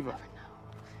 No, Eva. Never know.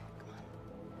 Come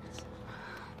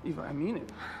on. Eva, I mean it.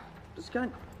 Just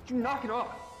kind you knock it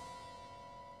off.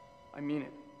 I mean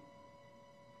it.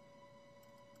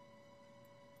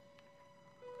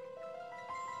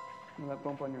 You know, that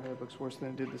bump on your head looks worse than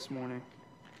it did this morning.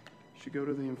 You should go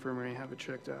to the infirmary and have it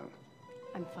checked out.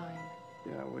 I'm fine.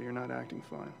 Yeah, well, you're not acting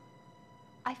fine.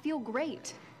 I feel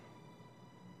great.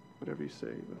 Whatever you say,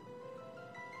 Eva.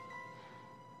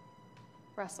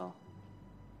 Russell.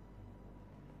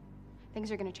 Things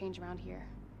are gonna change around here.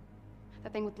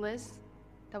 That thing with Liz,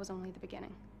 that was only the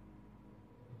beginning.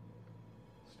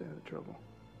 Stay out of trouble.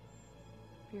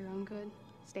 For your own good,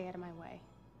 stay out of my way.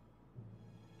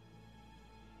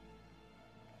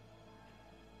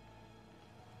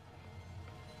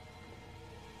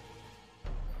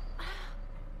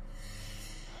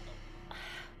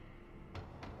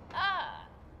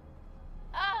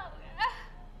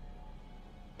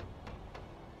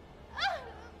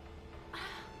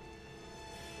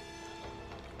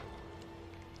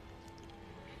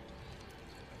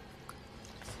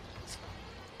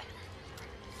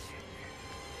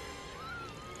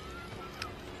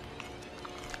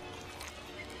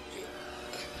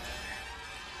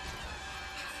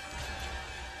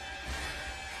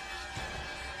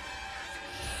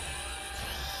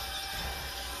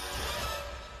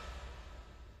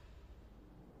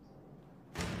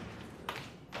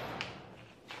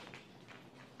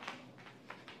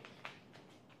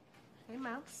 Hey,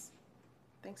 Mouse.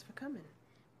 Thanks for coming.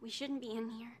 We shouldn't be in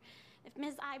here. If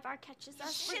Ms. Ivar catches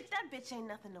us... Shit, that bitch ain't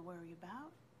nothing to worry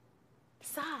about.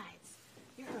 Besides,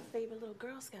 you're her favorite little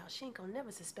Girl Scout. She ain't gonna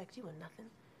never suspect you of nothing.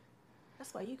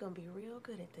 That's why you're gonna be real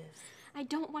good at this. I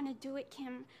don't want to do it,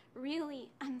 Kim. Really,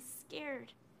 I'm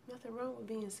scared. Nothing wrong with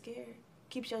being scared.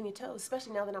 Keeps you on your toes,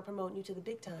 especially now that I'm promoting you to the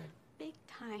big time. Big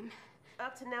time?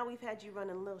 Up to now, we've had you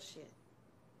running little shit.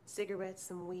 Cigarettes,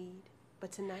 some weed.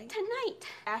 But tonight? Tonight?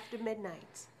 After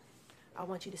midnight, I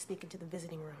want you to sneak into the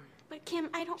visiting room. But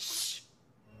Kim, I don't... Shh!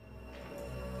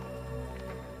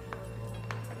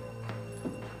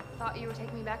 Thought you were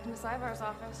taking me back to Miss Ivar's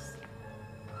office.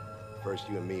 First,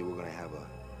 you and me, we're gonna have a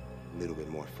little bit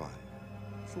more fun.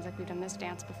 Seems like we've done this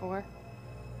dance before.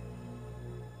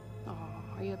 Oh,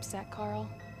 are you upset, Carl?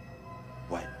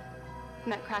 What? From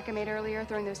that crack I made earlier,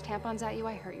 throwing those tampons at you,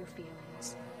 I hurt your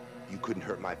feelings. You couldn't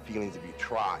hurt my feelings if you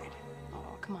tried.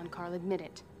 Oh, come on, Carl, admit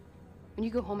it. When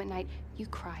you go home at night, you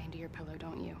cry into your pillow,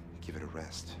 don't you? Give it a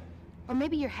rest. Or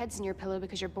maybe your head's in your pillow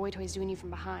because your boy toy's doing you from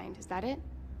behind. Is that it?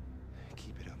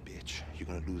 Keep it up, bitch. You're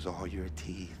gonna lose all your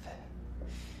teeth.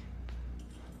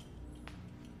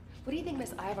 What do you think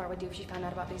Miss Ivar would do if she found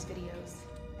out about these videos?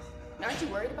 Aren't you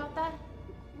worried about that?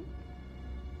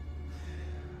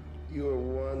 You're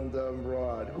one dumb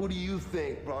broad. Who do you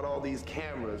think brought all these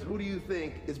cameras? Who do you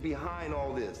think is behind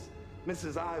all this?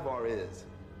 Mrs. Ivar is.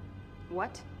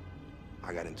 What?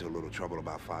 I got into a little trouble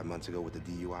about 5 months ago with the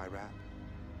DUI rap.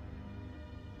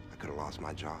 I could have lost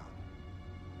my job.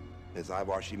 Ms.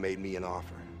 Ivar, she made me an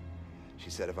offer.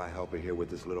 She said if I help her here with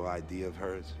this little idea of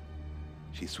hers,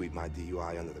 she'd sweep my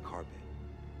DUI under the carpet.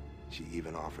 She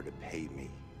even offered to pay me.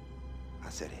 I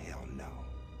said, hell no.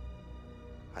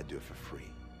 I'd do it for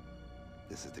free.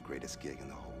 This is the greatest gig in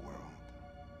the whole world.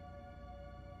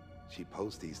 She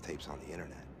posts these tapes on the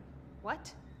internet.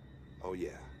 What? Oh,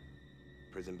 yeah.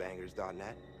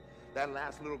 Prisonbangers.net. That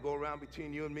last little go-around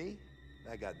between you and me,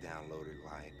 that got downloaded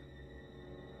like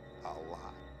a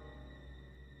lot.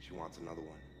 She wants another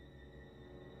one.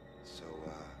 So,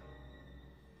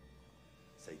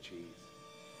 say cheese.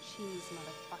 Cheese,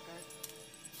 motherfucker.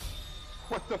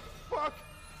 What the fuck?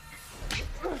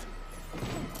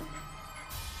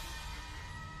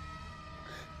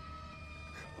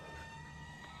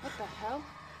 What the hell?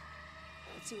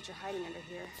 Let's see what you're hiding under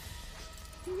here.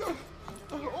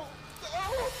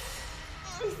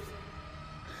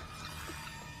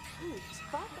 Holy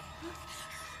fuck.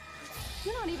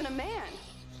 You're not even a man.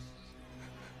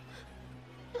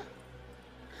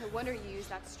 No wonder you use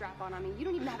that strap-on me. You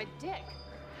don't even have a dick.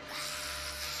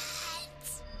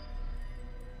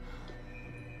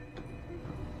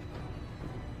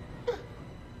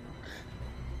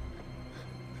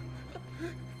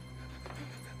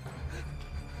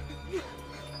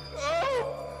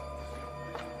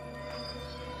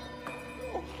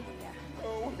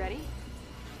 Ready?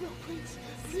 No, please,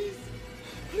 please,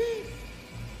 please.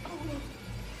 Oh.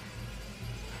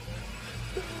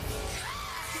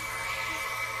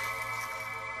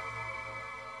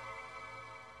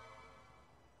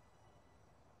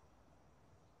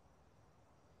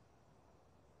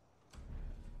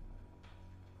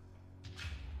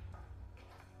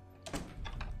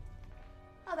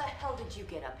 How the hell did you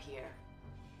get up here?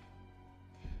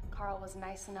 Carl was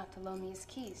nice enough to loan me his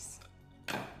keys.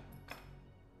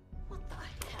 What the hell?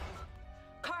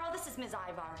 Carl, this is Ms.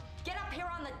 Ivar. Get up here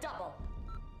on the double.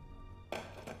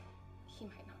 He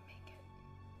might not make it.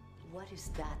 What is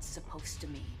that supposed to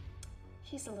mean?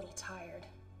 He's a little tired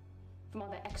from all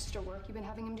the extra work you've been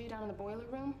having him do down in the boiler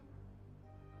room.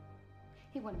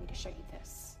 He wanted me to show you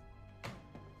this.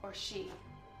 Or she.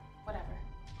 Whatever.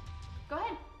 Go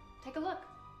ahead. Take a look.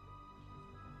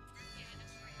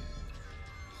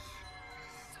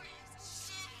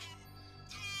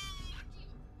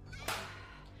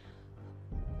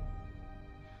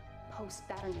 Post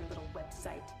that on your little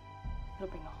website. It'll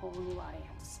bring a whole new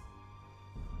audience.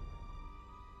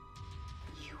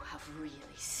 You have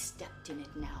really stepped in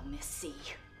it now, Miss C.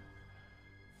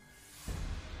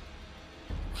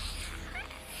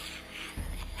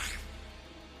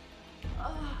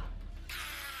 I've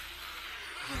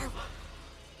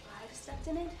stepped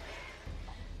in it?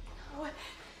 No.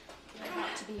 You're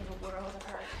about to be in a world of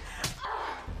hurt.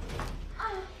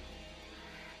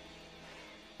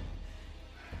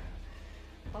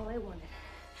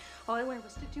 All I wanted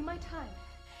was to do my time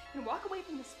and walk away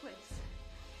from this place.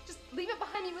 Just leave it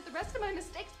behind me with the rest of my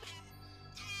mistakes.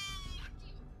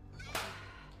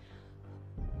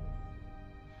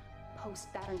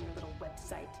 Post that on your little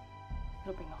website.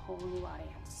 It'll bring a whole new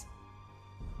audience.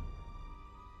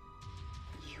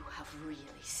 You have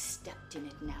really stepped in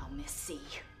it now, Miss C.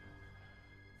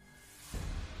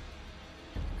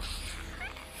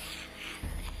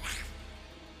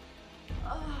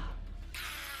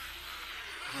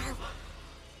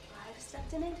 I've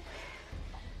stepped in it?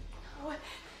 No.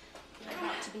 You're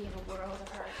about to be in a world of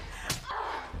hurt.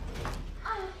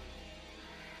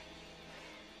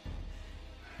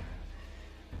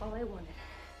 All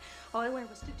I wanted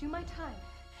was to do my time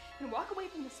and walk away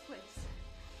from this place.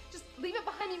 Just leave it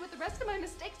behind me with the rest of my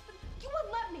mistakes, but you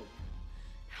wouldn't let me.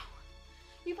 No.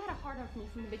 You've had a hard on for me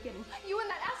from the beginning. You and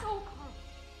that asshole Carl.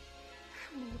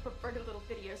 I mean, you perverted little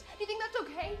videos. Do you think that's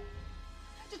okay?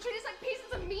 To treat us like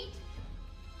pieces of meat?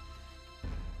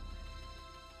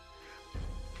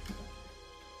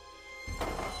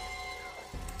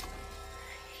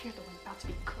 You're the one about to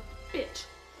be cooked, bitch.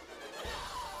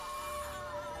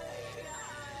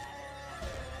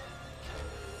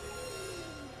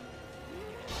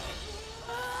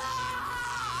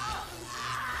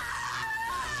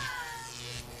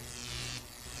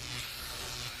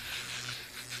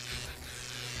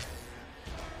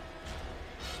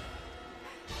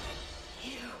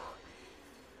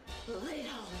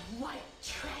 Little white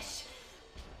trash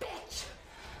bitch!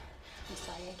 I'm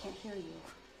sorry, I can't hear you.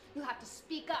 You'll have to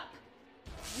speak up.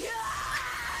 You're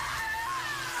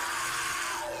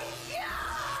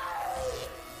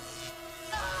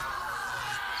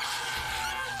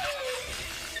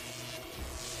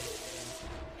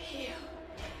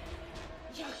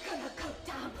gonna go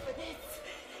down for this.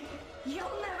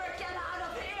 You'll never get out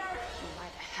of here. Why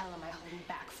the hell am I holding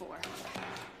back for?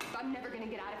 If I'm never gonna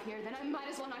get out of here, then I might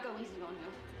as well not go easy on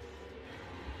you.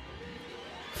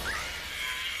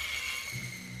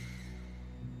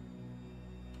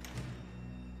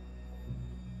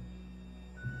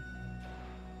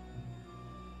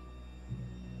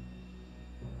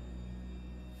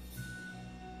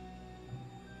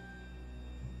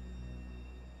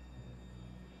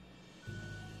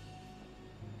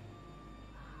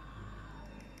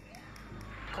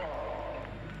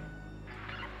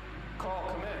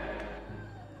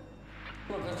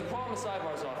 There's a call in the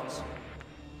Sidebar's office.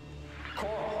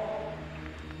 Coral.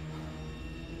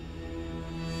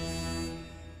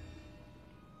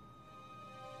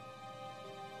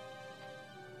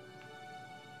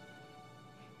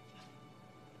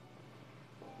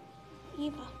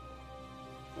 Eva,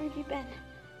 where have you been?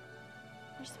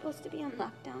 We're supposed to be on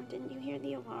lockdown. Didn't you hear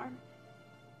the alarm?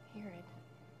 Hear it.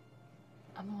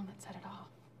 I'm the one that set it off.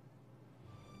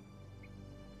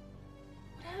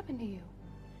 What happened to you?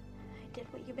 I did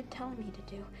what you've been telling me to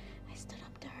do. I stood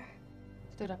up to her.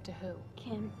 Stood up to who?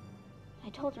 Kim. I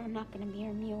told her I'm not gonna be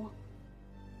her mule.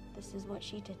 This is what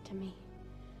she did to me.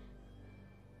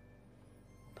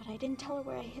 But I didn't tell her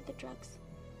where I hid the drugs.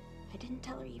 I didn't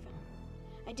tell her even.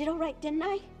 I did all right, didn't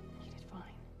I? You did fine.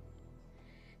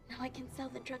 Now I can sell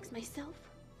the drugs myself.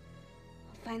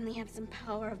 I'll finally have some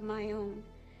power of my own.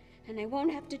 And I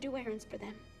won't have to do errands for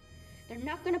them. They're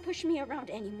not gonna push me around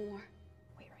anymore.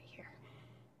 Wait right here.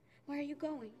 Where are you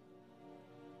going?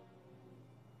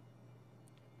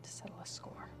 To settle a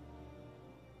score.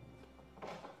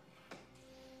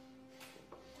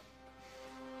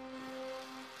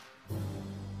 Oh,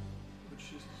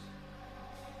 Jesus.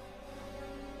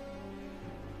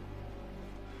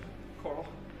 Coral.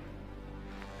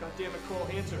 God damn it, Coral,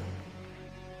 answer.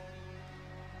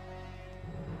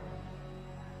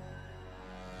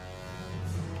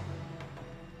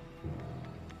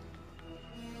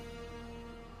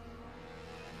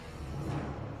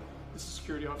 This is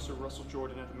Security Officer Russell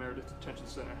Jordan at the Meredith Detention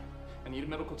Center. I need a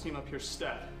medical team up here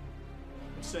stat.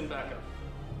 And send backup.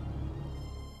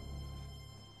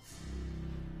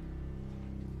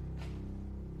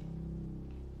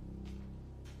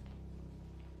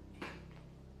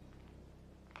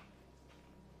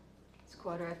 It's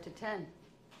 10:15.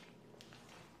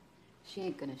 She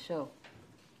ain't gonna show.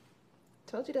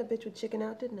 Told you that bitch would chicken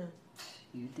out, didn't I?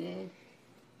 You did?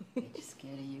 Bitch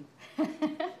scared of you.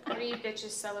 What are you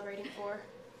bitches celebrating for?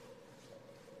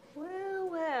 Well,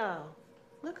 well.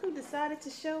 Look who decided to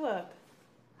show up.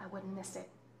 I wouldn't miss it.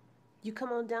 You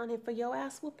come on down here for your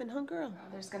ass whooping, huh, girl? Oh,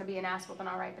 there's gonna be an ass whooping,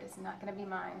 all right, but it's not gonna be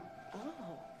mine.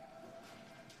 Oh.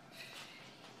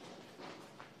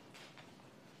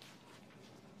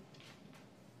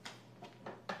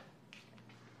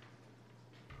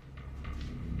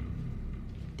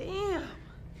 Damn.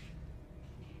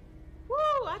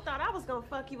 Woo, I thought I was gonna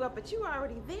fuck you up, but you were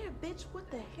already there, bitch. What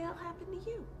the hell happened to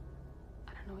you?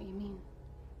 I don't know what you mean.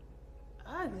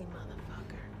 Ugly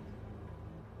motherfucker.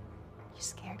 You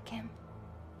scared, Kim?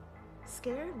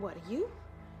 Scared? What, are you?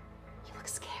 You look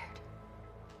scared.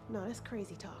 No, that's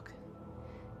crazy talk.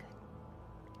 Good.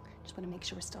 Just want to make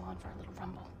sure we're still on for our little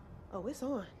rumble. Oh, it's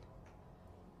on.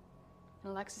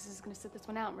 And Alexis is gonna sit this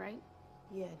one out, right?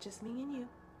 Yeah, just me and you.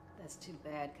 That's too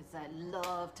bad, because I'd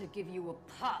love to give you a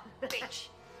pop, bitch.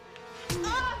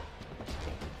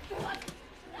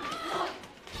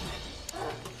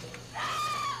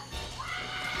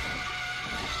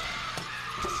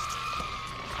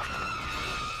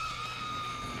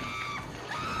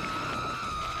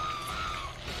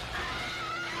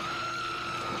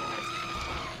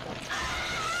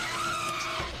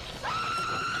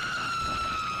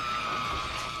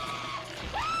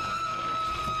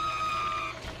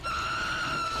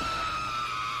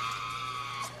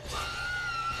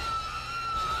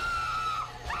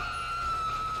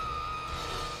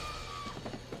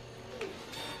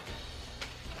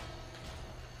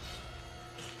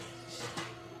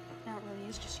 Now it really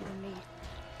is just you and me.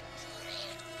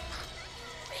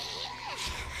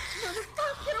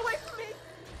 Motherfucker, get away from me!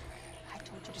 I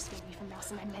told you to stay away from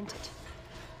Mouse, and I meant it.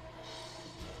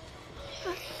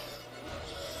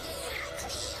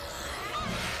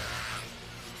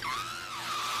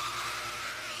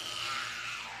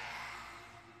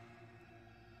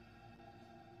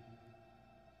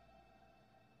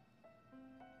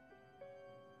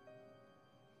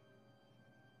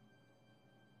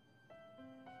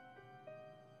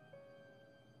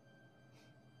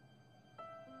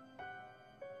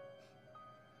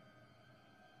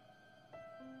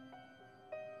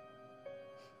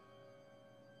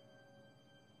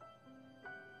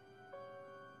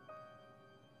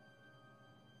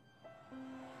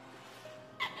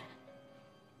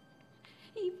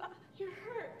 Eva, you're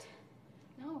hurt.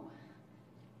 No.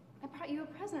 I brought you a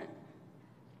present.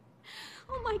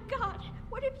 Oh my God,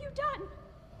 what have you done?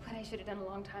 What I should have done a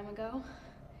long time ago.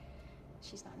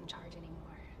 She's not in charge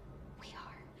anymore. We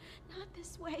are. Not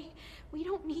this way. We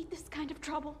don't need this kind of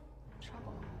trouble.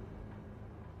 Trouble?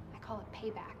 I call it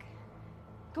payback.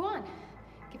 Go on.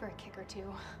 Give her a kick or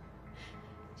two.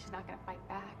 She's not gonna fight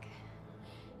back.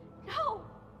 No!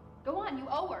 Go on, you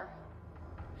owe her.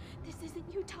 This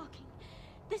isn't you talking.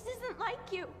 This isn't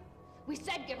like you. We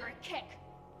said give her a kick.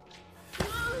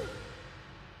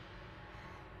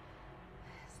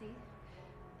 See?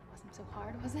 It wasn't so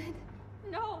hard, was it?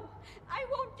 No, I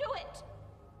won't do it.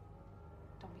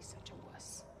 Don't be such a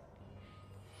wuss.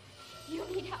 You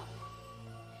need help.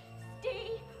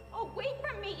 Stay away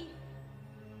from me.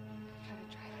 Try to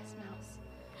try this, Mouse.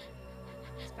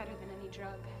 It's better than any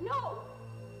drug. No.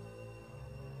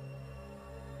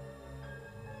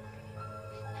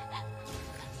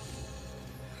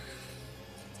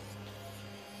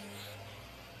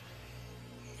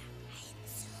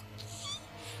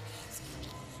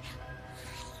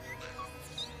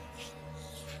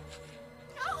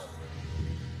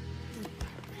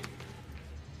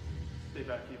 Stay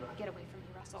back, Eva. Get away from me,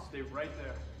 Russell. Stay right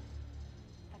there.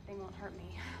 That thing won't hurt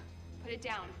me. Put it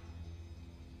down,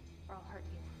 or I'll hurt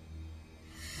you.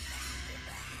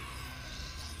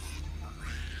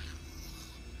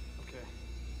 Okay.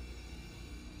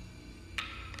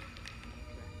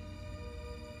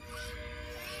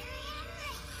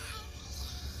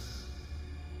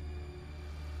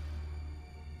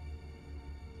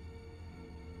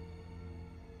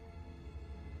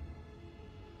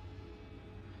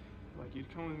 I'd like you to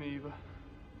come with me, Eva.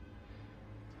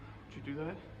 Would you do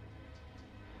that?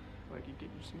 I'd like you to get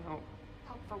you some help.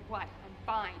 Help for what? I'm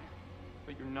fine.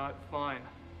 But you're not fine.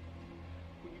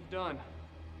 What you've done.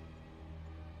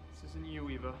 This isn't you,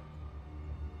 Eva.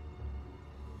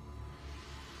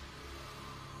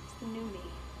 It's the new me.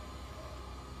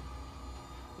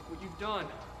 Look what you've done.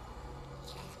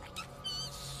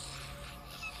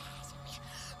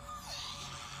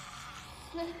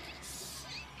 Eva,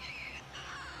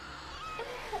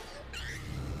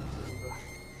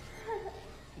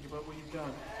 think about what you've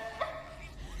done.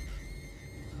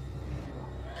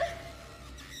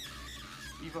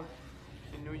 Eva,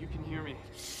 I know you can hear me.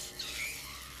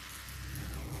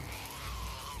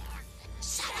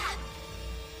 Shut up!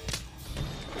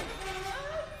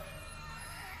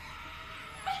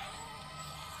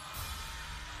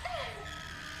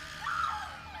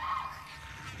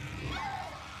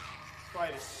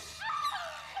 Fight it.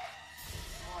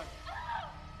 Come on.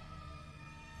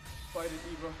 Fight it,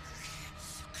 Eva.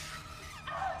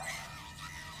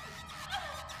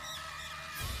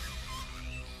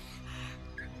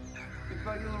 Think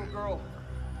about your little girl.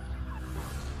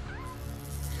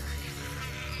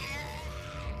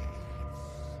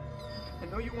 I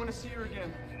know you want to see her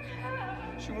again.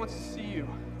 She wants to see you.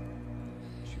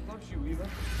 She loves you, Eva.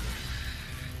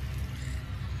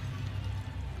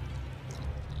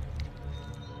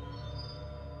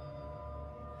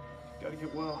 Gotta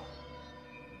get well.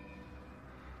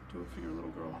 Do it for your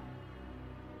little girl.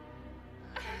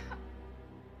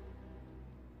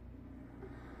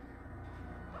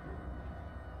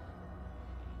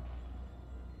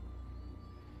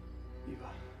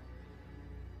 Eva.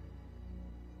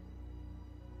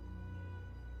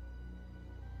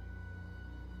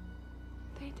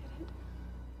 They did it.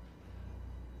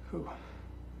 Who?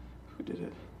 Who did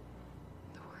it?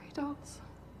 The worry dolls.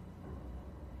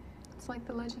 It's like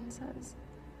the legend says.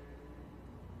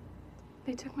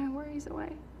 They took my worries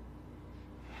away.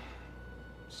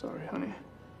 Sorry, honey.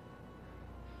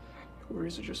 Your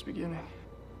worries are just beginning.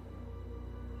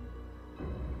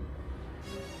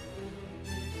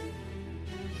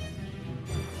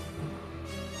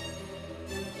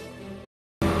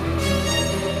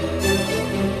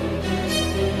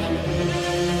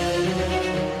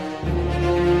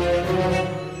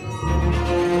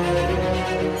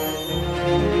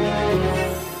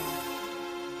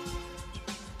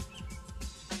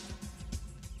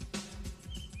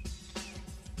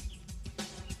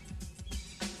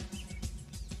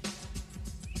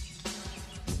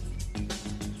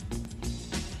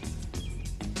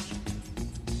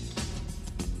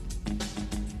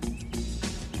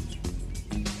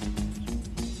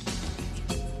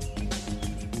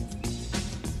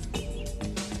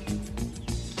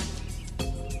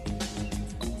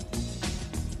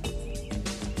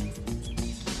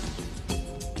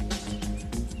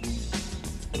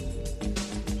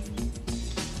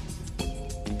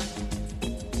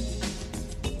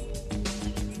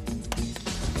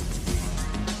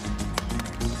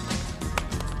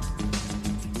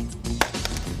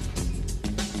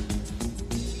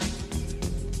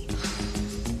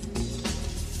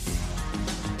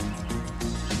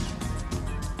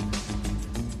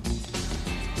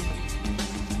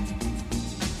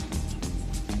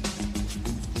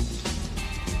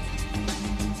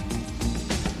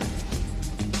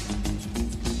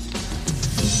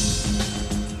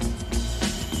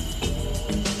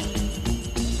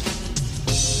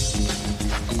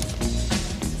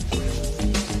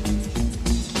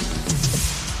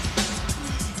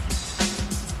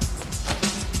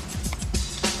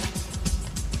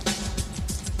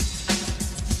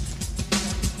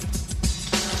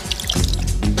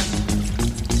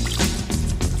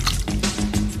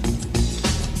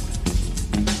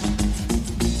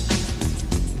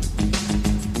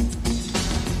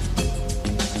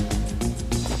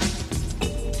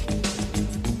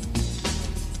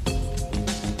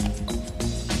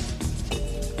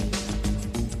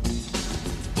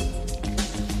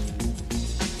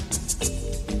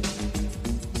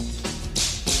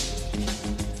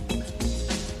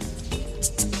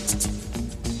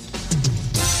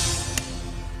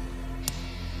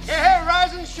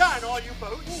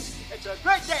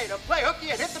 day to play hooky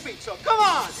and hit the beat. So come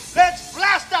on, let's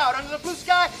blast out under the blue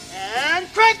sky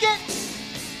and crank it!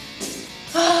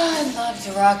 Oh, I'd love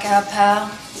to rock out, pal.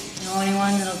 Know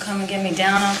anyone that'll come and get me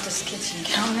down off this kitchen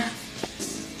counter?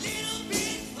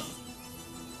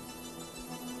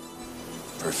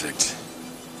 Perfect.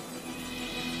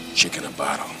 Chick in a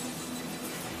bottle.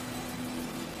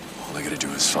 All I gotta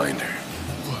do is find her.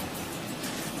 What?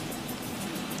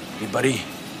 Hey, buddy.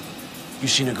 You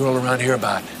seen a girl around here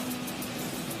about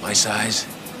my size?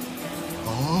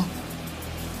 Huh?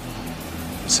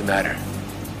 What's the matter?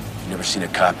 You never seen a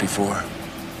cop before?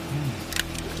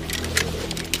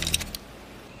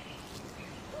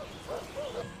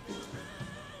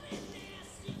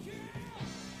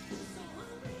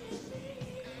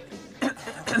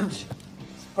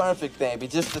 Perfect, baby.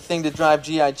 Just the thing to drive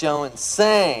G.I. Joe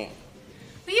insane.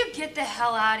 Will you get the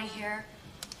hell out of here?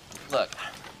 Look,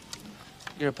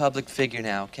 you're a public figure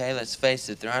now, okay? Let's face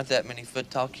it, there aren't that many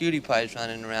foot-tall cutie pies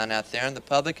running around out there, and the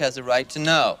public has a right to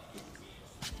know.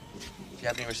 Do you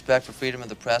have any respect for freedom of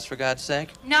the press, for God's sake?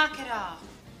 Knock it off.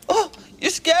 Oh, you're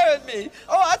scaring me.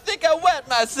 Oh, I think I wet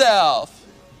myself.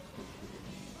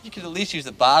 You could at least use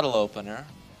a bottle opener.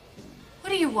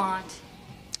 What do you want?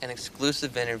 An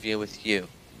exclusive interview with you.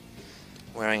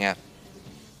 Wearing a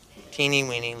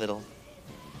teeny-weeny little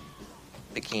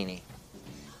bikini.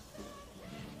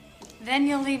 Then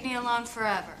you'll leave me alone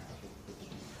forever.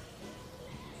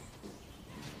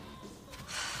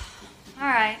 All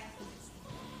right.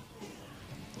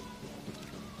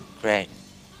 Great.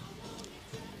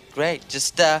 Great.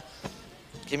 Just,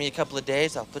 give me a couple of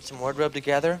days. I'll put some wardrobe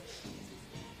together.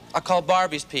 I'll call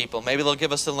Barbie's people. Maybe they'll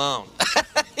give us a loan.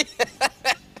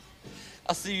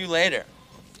 I'll see you later,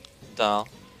 doll.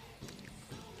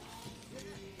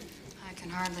 I can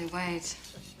hardly wait.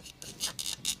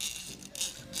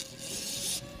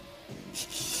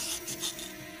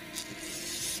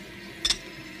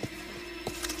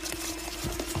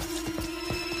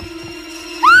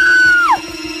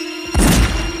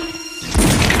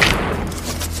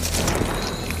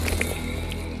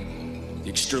 The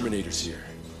exterminator's here.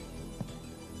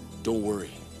 Don't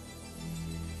worry.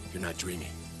 You're not dreaming.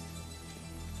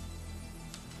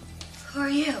 Who are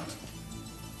you?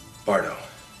 Bardo.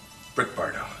 Brick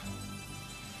Bardo.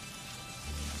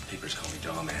 Papers call me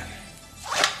Doll Man.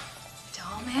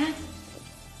 Doll Man?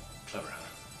 Clever, huh?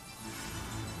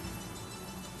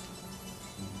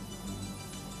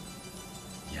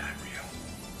 Yeah, I'm real.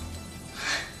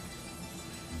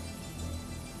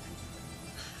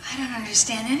 I don't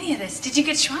understand any of this. Did you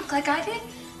get shrunk like I did?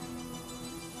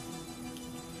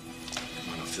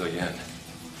 Come on, I'll fill you in.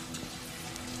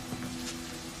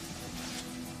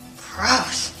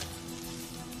 Gross.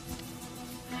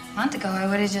 A month ago, I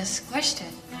would have just squished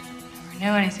it. Never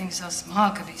knew anything so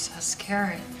small could be so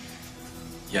scary.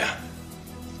 Yeah.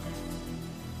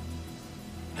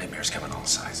 Nightmares come in all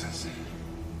sizes.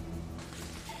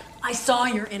 I saw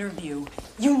your interview.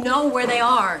 You know where they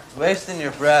are. Wasting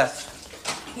your breath.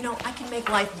 You know, I can make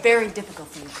life very difficult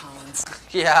for you, Collins.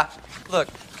 Yeah. Look,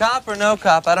 cop or no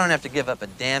cop, I don't have to give up a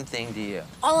damn thing to you.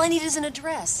 All I need is an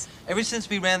address. Ever since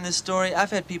we ran this story,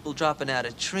 I've had people dropping out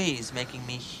of trees, making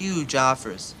me huge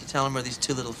offers to tell them where these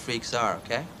two little freaks are,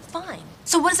 okay? Fine.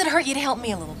 So what does it hurt you to help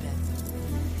me a little bit?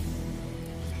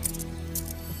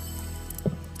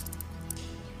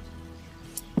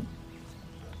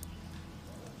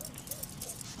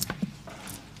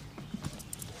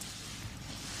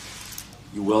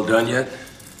 You well done yet?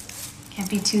 Can't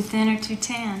be too thin or too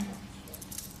tan.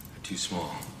 Or too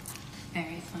small?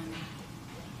 Very funny.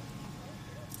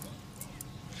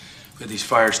 We had these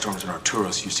firestorms in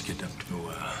Arturos used to get up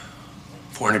to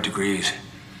 400 degrees.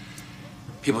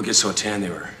 People get so tan they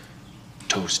were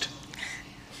toast.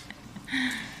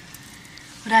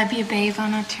 Would I be a babe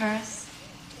on Arturos?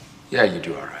 Yeah, you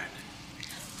do all right.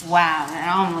 Wow, that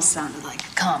almost sounded like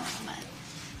a compliment.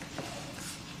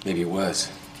 Maybe it was.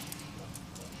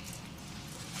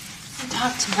 Don't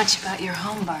talk too much about your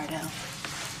home, Bardo.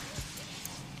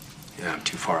 Yeah, I'm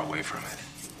too far away from it.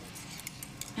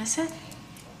 Is it?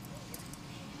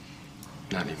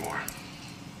 Not anymore.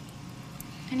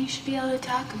 Then you should be able to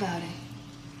talk about it.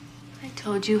 I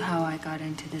told you how I got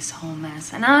into this whole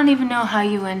mess, and I don't even know how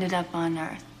you ended up on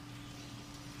Earth.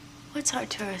 What's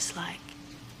Arturos like?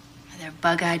 Are there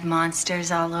bug-eyed monsters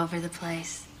all over the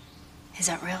place? Is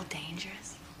it real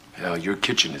dangerous? Hell, your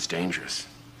kitchen is dangerous.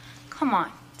 Come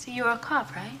on. So you're a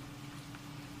cop, right?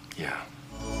 Yeah.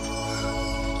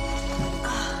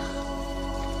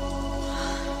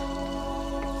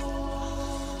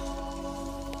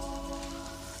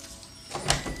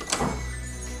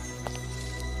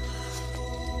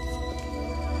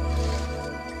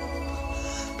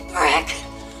 Brick!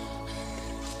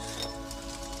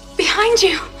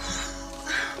 told you.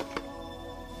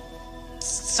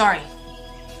 Sorry.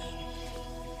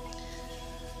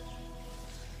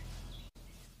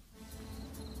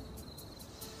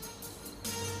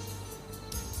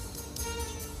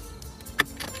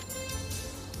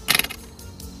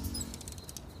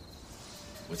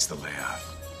 What's the layout?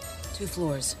 2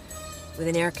 floors, with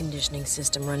an air conditioning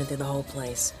system running through the whole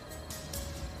place.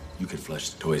 You could flush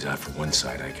the toys out from one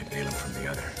side, I could nail them from the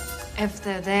other. If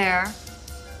they're there.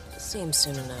 Seems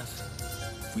soon enough.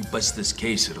 If we bust this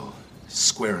case, it'll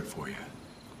square it for you.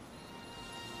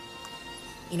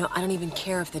 You know, I don't even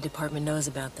care if the department knows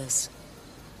about this.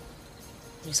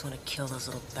 I just want to kill those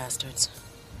little bastards.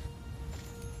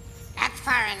 That's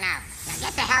far enough. Now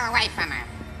get the hell away from her.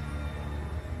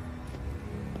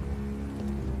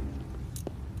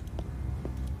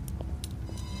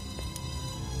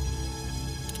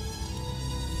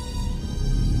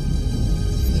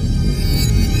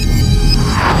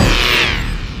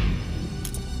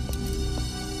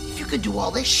 If you could do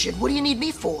all this shit, what do you need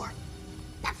me for?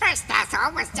 The first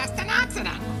asshole was just an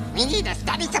accident. We need a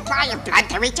steady supply of blood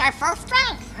to reach our full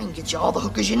strength. I can get you all the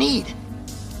hookers you need.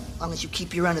 As long as you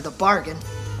keep your end of the bargain.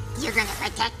 You're gonna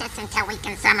protect us until we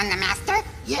can summon the master?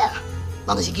 Yeah, as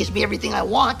long as he gives me everything I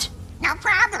want. No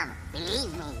problem.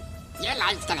 Believe me, your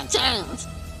life's gonna change.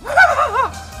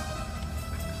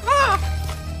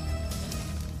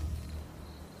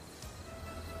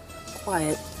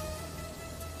 Quiet.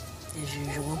 As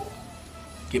usual.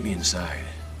 Get me inside.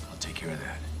 I'll take care of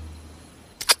that.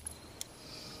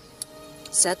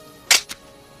 Set.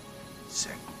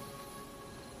 Set.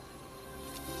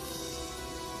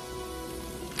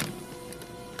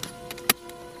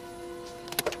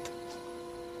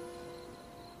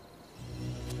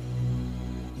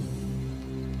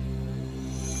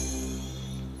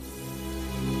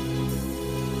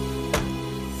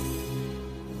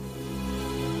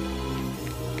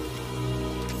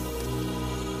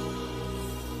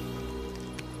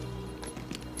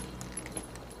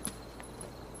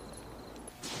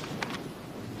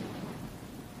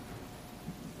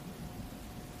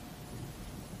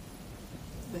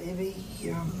 Baby,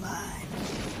 you're mine.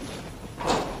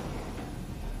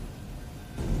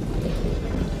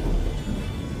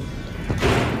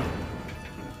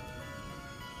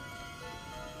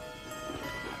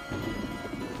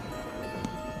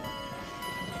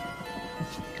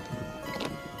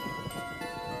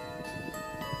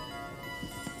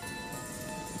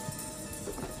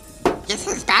 This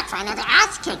is back for another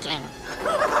ass kicking.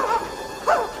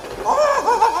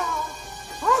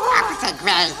 Officer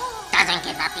Gray doesn't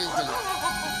give up easy.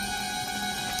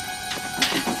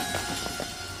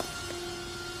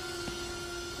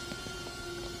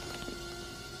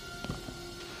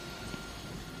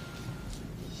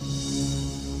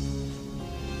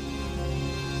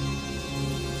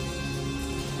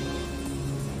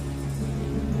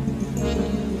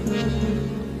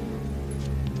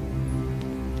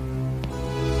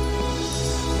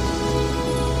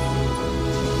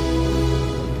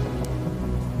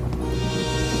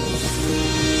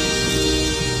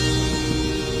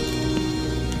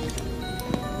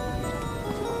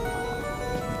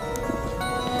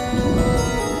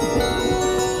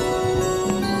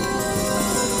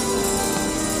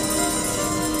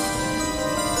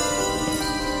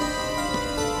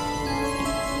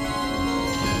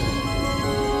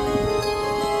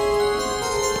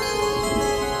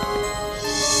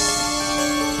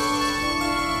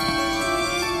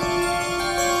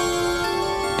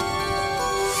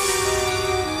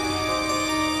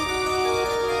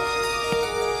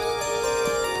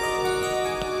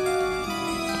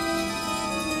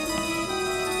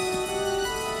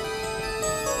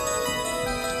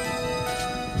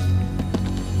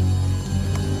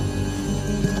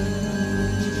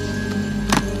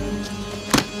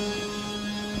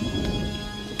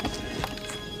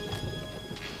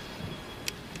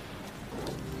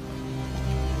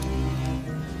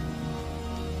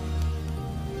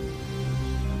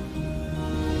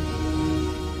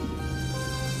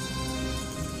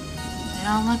 They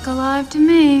don't look alive to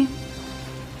me.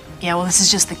 Yeah, well, this is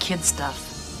just the kid stuff.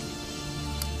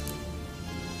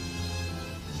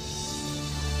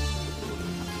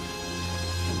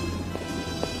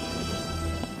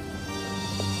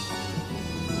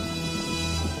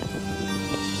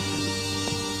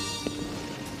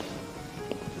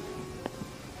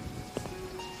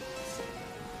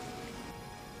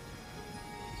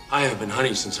 I have been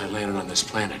hunting since I landed on this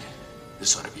planet.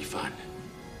 This ought to be fun.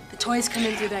 The toys come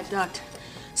in through that duct,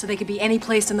 so they could be any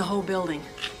place in the whole building.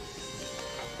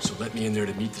 So let me in there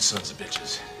to meet the sons of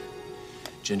bitches.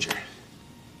 Ginger,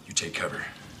 you take cover.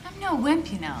 I'm no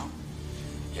wimp, you know.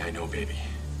 Yeah, I know, baby.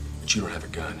 But you don't have a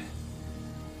gun.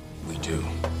 We do.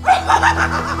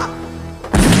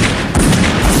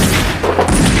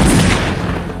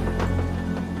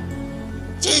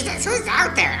 Jesus, who's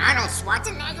out there? Arnold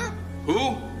Schwarzenegger?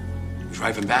 Who?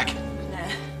 Driving back? Nah.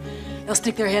 They'll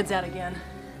stick their heads out again.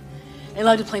 They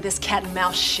love to play this cat and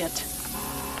mouse shit.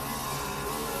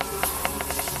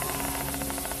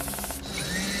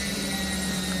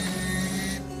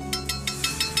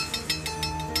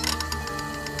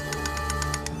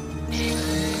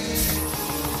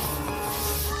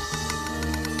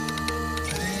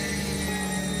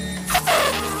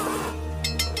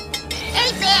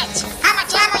 Hey, bitch! How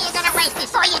much ammo you gonna waste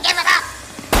before you give it up?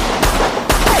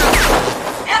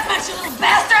 F you little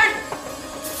bastard!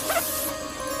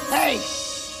 Hey!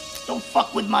 Don't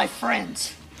fuck with my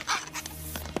friends.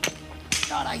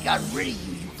 Thought I got rid of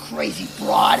you, you crazy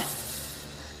broad.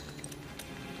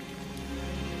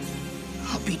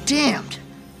 I'll be damned.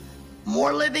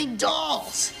 More living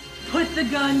dolls. Put the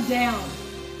gun down.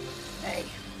 Hey,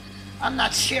 I'm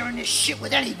not sharing this shit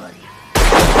with anybody.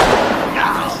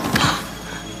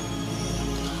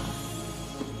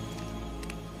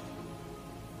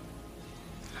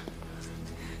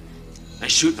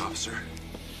 Nice shooting, officer.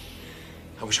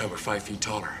 I wish I were 5 feet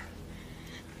taller.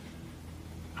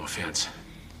 No offense.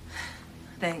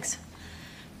 Thanks.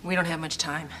 We don't have much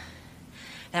time.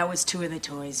 That was 2 of the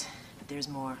toys, but there's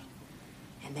more.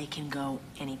 And they can go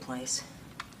any place.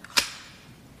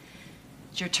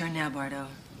 It's your turn now, Bardo.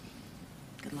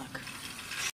 Good luck.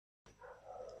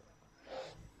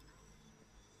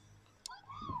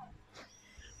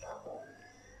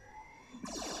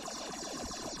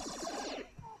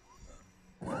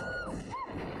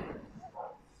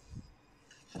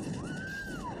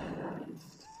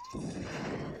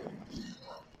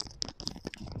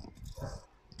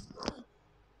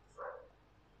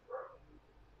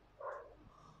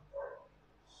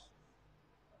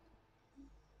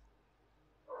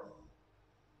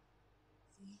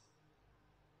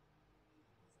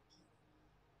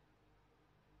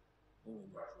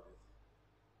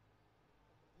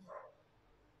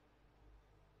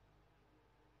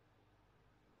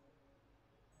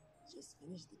 Just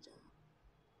finish the job.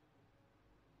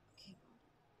 Okay.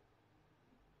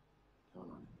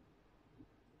 Hold on.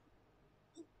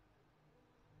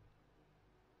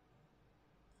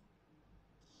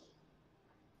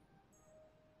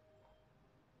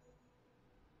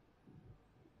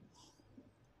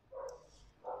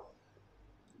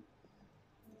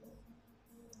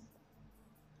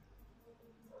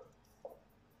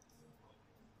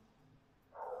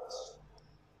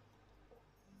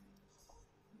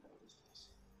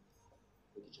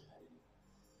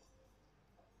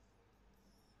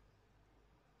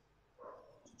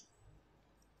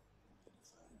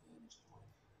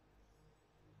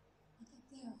 Look up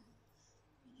there.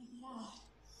 We can get out.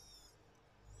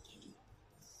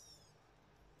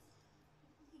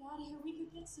 If we get out of here, we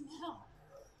could get some help.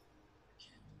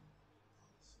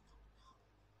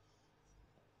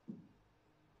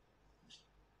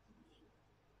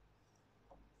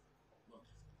 Look.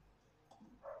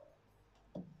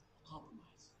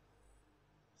 Compromise.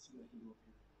 See what I can do up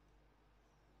here.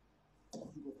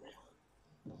 You go over here.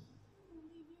 I'm gonna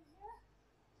leave you here.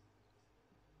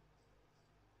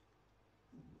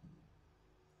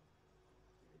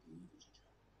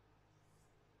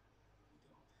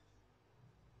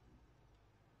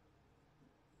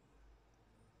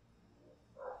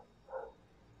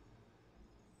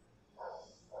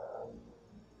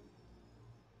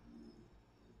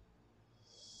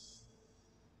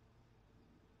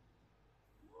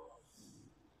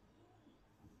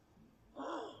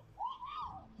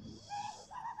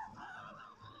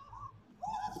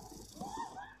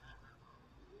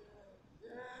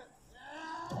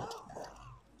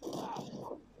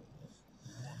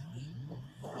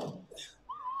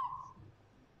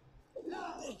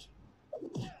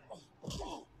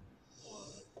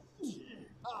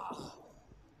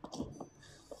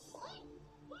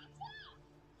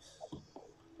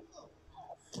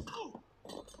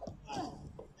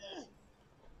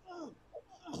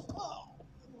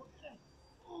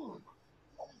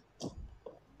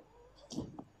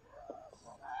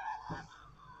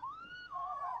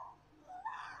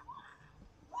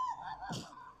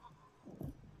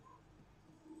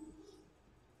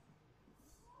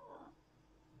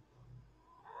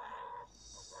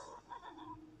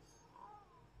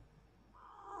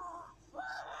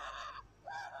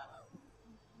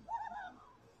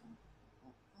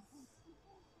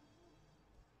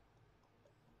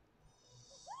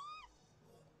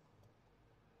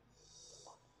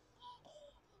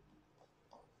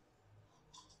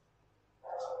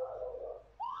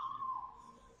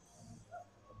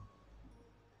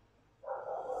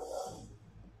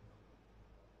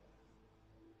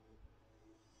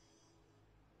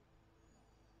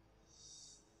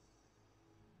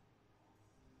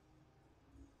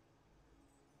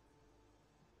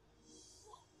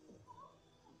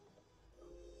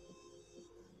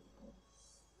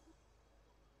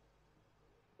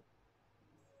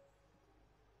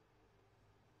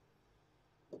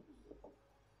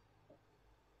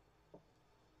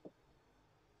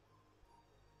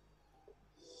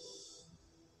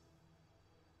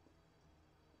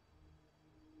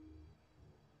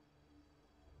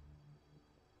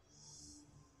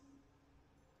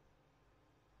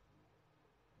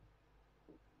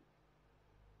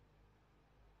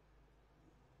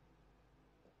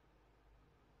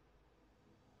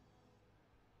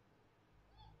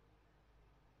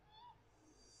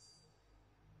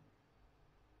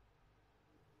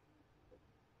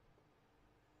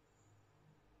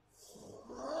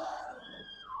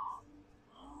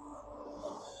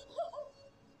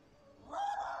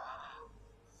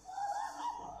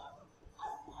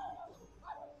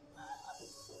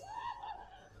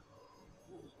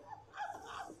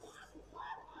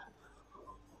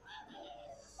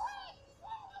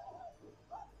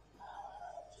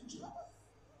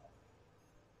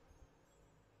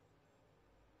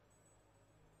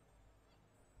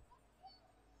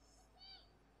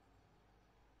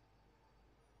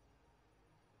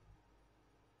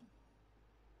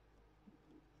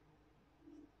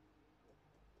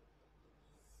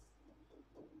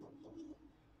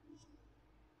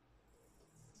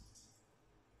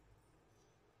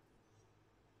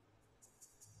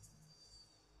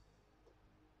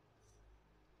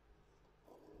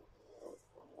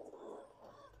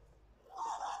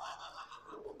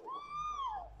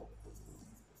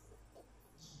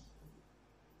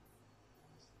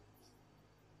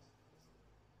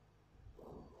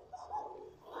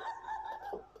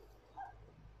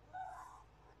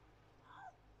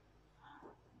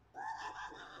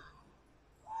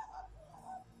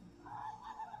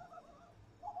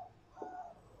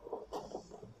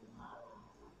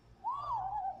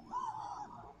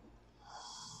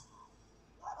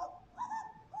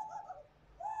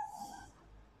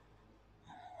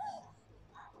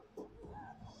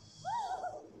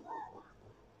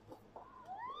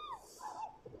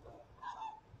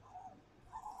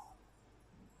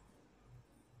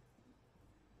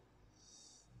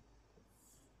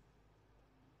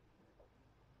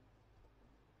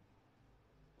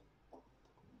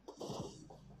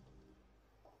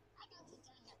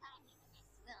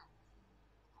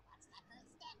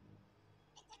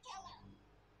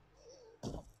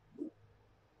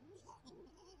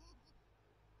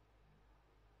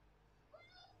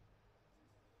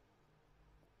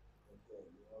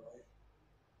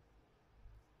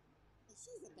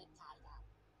 she's a bit tied up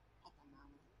at the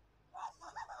moment.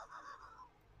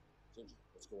 Jennia,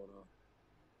 what's going on?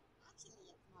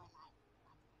 Actually, it's more like,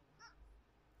 I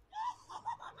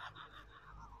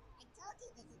told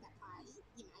you this is a party.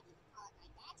 You might even call it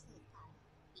my bachelor's party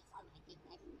before my big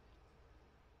wedding night.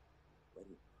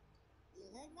 Wedding? You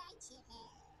heard right,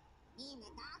 shithead. Me and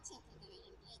the doll chick are gonna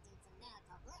engage in some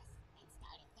marital bliss and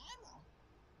start a family.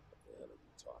 What the hell are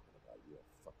you talking about? You a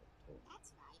fucking toad.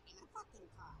 That's right, I'm a fucking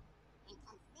car. And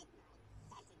comes midnight,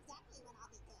 that's exactly what I'll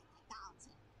be doing to doll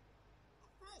chick. At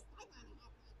first, I wanna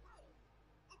have my party.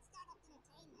 Let's start up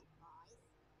entertainment, boys.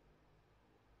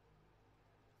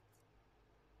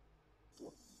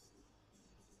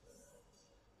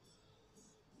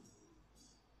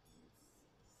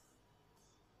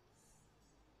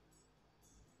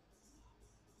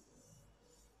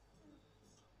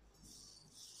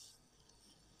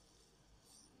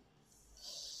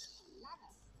 Love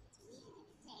it. It's really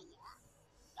gonna tear you up.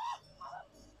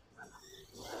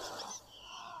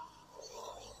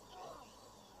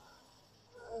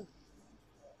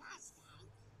 Gosh,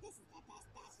 guys, this is the best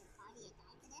bachelor party a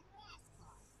guy could ever ask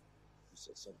for. You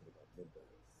said something about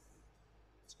midnight.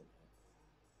 What's gonna happen?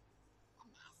 The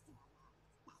master arrives.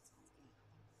 That's what's gonna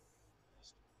happen.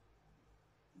 Master.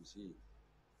 Who's he?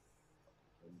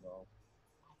 Fucking Ken doll?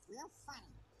 That's real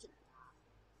funny, jerk off.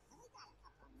 And we got a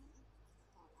couple of minutes. I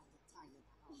suppose I could tell you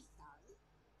the whole story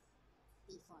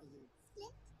before you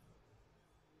split.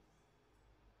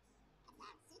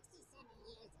 About 67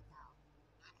 years ago,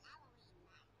 on Halloween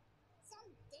night, some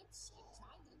dipshit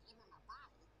tried to give him a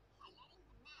body by letting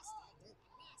the master do the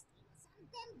nasty with some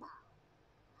bimbo.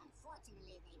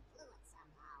 Unfortunately, they blew it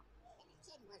somehow, and the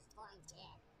kid was born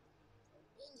dead.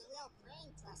 Being the real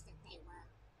brain trust that they were,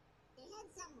 they had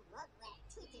some rugrat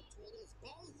trick-or-treaters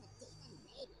bury the demon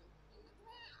baby in the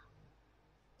ground.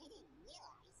 They didn't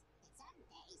realize that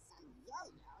someday some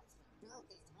yo-yos would build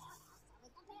this warehouse over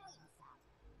the burial site.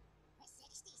 For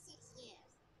 66 years,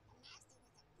 the master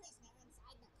was a prisoner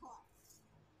inside the corpse.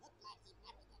 Looked like he'd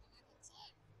never get another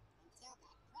chance until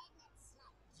that pregnant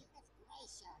slut, Judith Gray,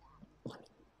 showed up.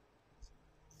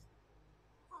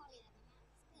 Holier than thou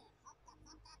spirit hooked the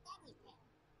fuck up everything.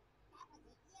 That was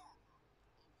a year ago,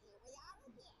 and here we are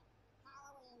again,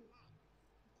 Halloween night.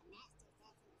 The master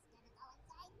says he's gonna go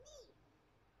inside me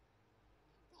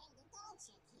and bang the doll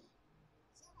chick here.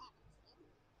 She'll have a kid,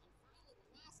 and finally the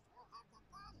master will have the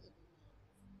body he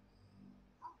needs.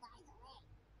 Oh, by the way,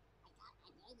 I got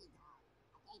my baby doll.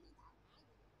 A baby doll, right?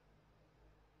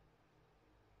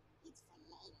 It's for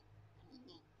later, when we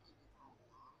make baby doll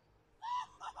love.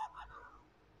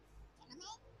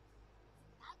 Gentlemen,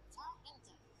 start your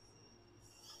engines.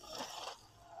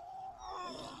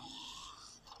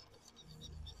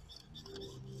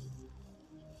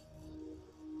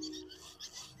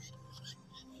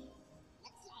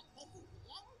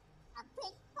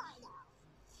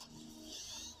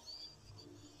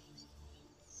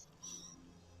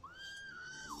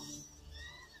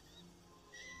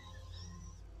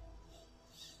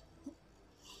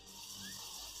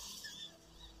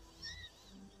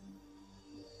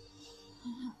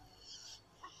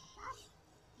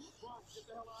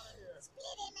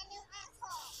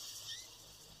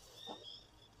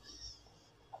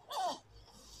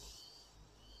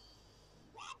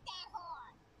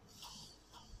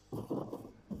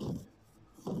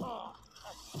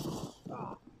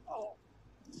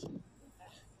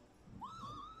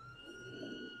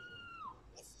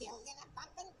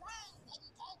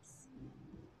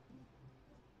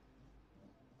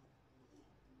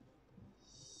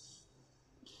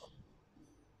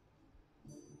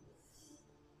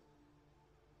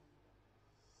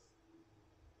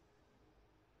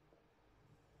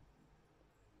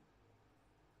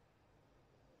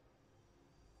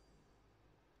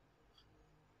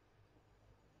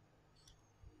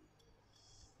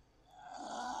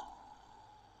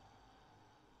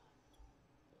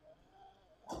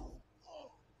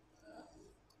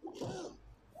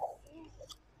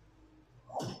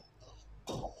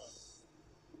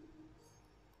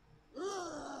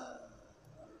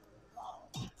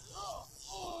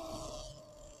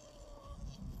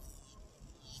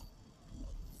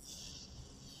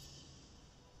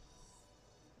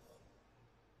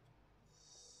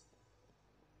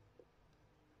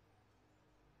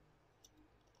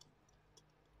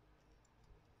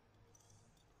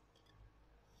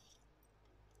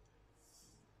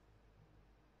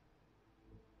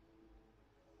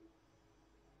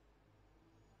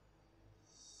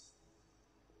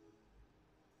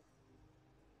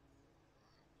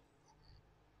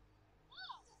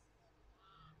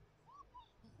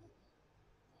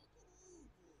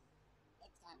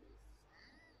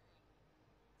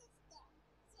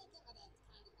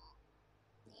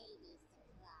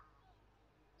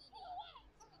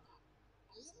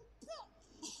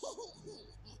 Almost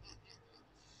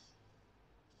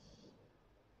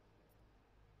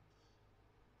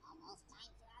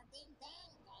time for our big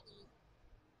bang, baby.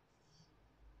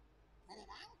 Put it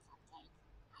on, Cupcake.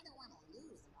 I don't want to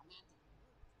lose the romantic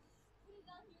mood. Put it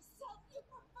on yourself, you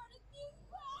perverted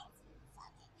newsbrat!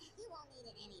 Fuck it. You won't need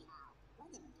it anyhow. We're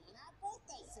gonna be in our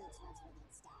birthday suits once we get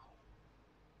started.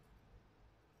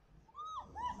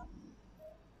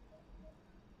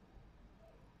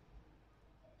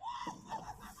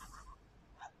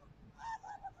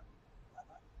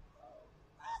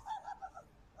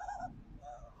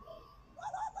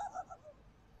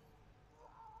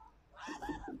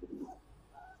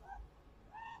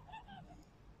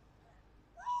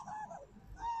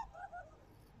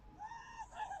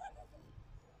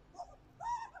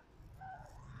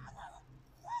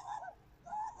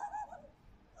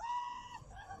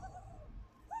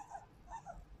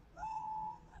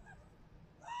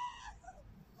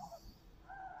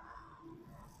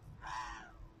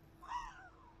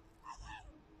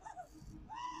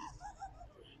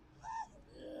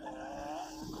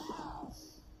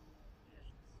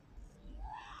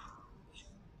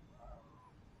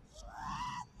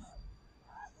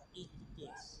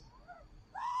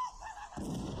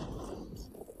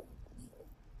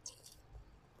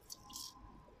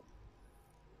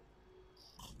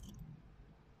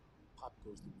 Pop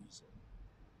goes the weasel.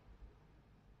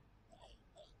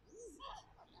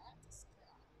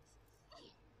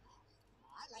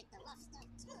 I like the rough stuff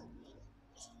too, baby.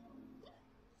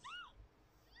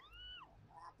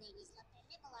 Well, babies love to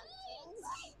nibble on things.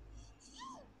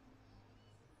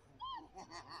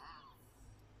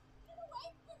 Get away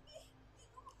from me!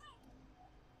 Get away!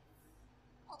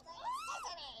 Open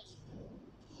sesame!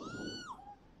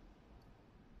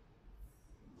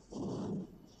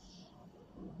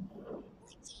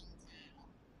 Witching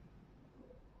time.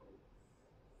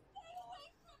 Stay away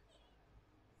from me!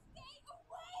 Stay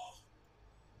away!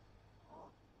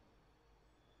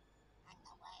 And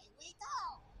away we go.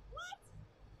 What?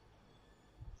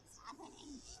 It's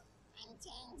happening. I'm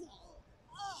changing.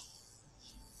 Oh!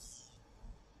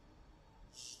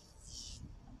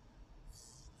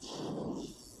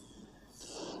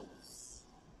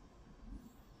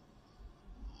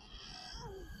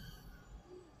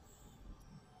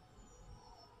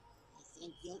 I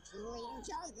think you'll truly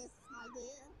enjoy this, my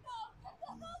dear. No! Get the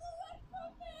hell away from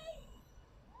me!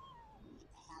 Get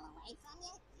the hell away from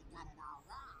you? You got it all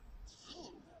wrong. I'm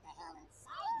gonna get the hell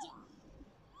inside you.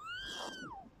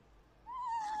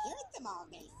 I'll hit them all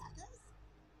day, suckers.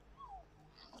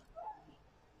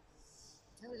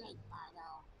 Too late,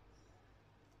 Bardo.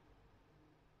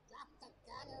 Drop the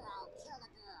gun or I'll kill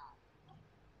the girl.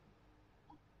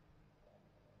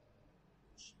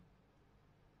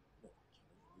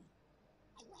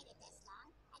 I waited this long.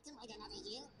 I can wait another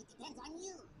year. It depends on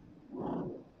you.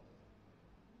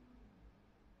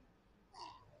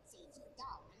 Well, seems your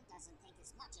darling doesn't think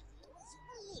as much of you as you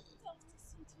believe. Don't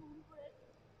listen to him, Britt.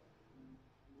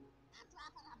 Now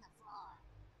drop it on the floor.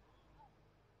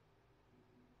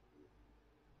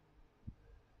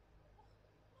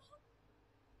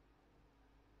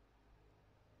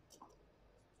 Get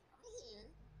over here.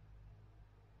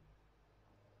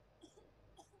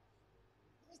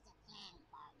 Here's the plan,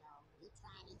 Bardo. You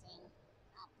try anything,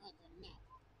 I'll break your neck.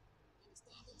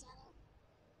 Understand each other?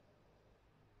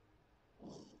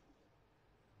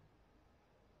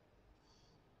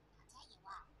 I'll tell you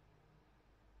what.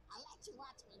 I'll let you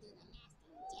watch me do the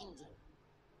nasty ginger.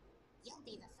 You'll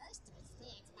be the first to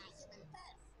experience my human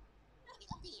birth.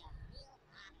 It'll be a real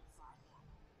honor for you.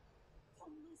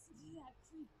 Don't listen to that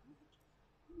creep, Britt.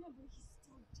 Remember, he's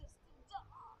still just a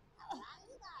dog. How wrong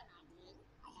you are, my dear.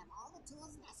 I have all the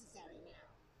tools necessary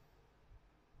now.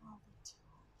 All the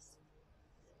tools.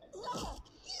 What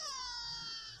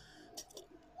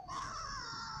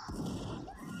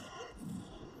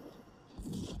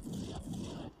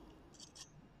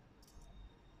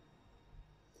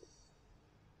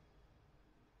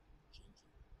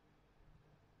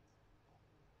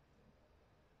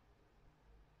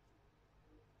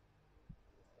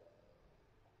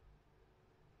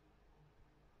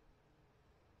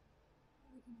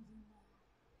are we gonna do now?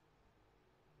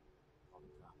 Call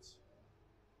the cops.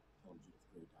 Tell them Judith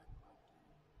Gray died in private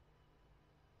dining.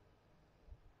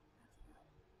 After that,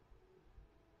 we're gonna find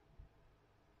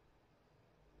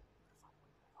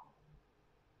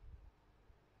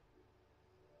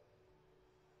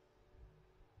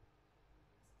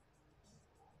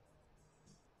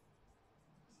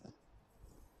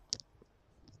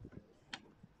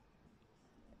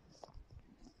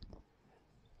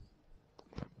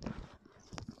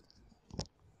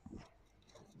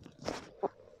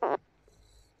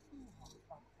a way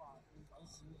back home.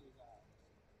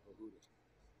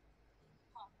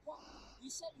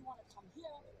 said you want to come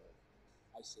here.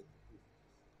 I said you.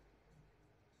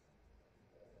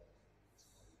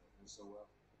 You so well.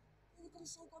 You can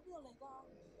say go be like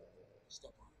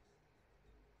step on.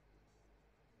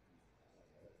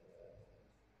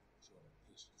 Show them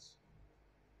patience.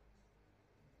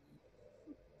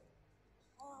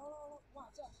 Oh, wow,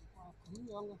 that's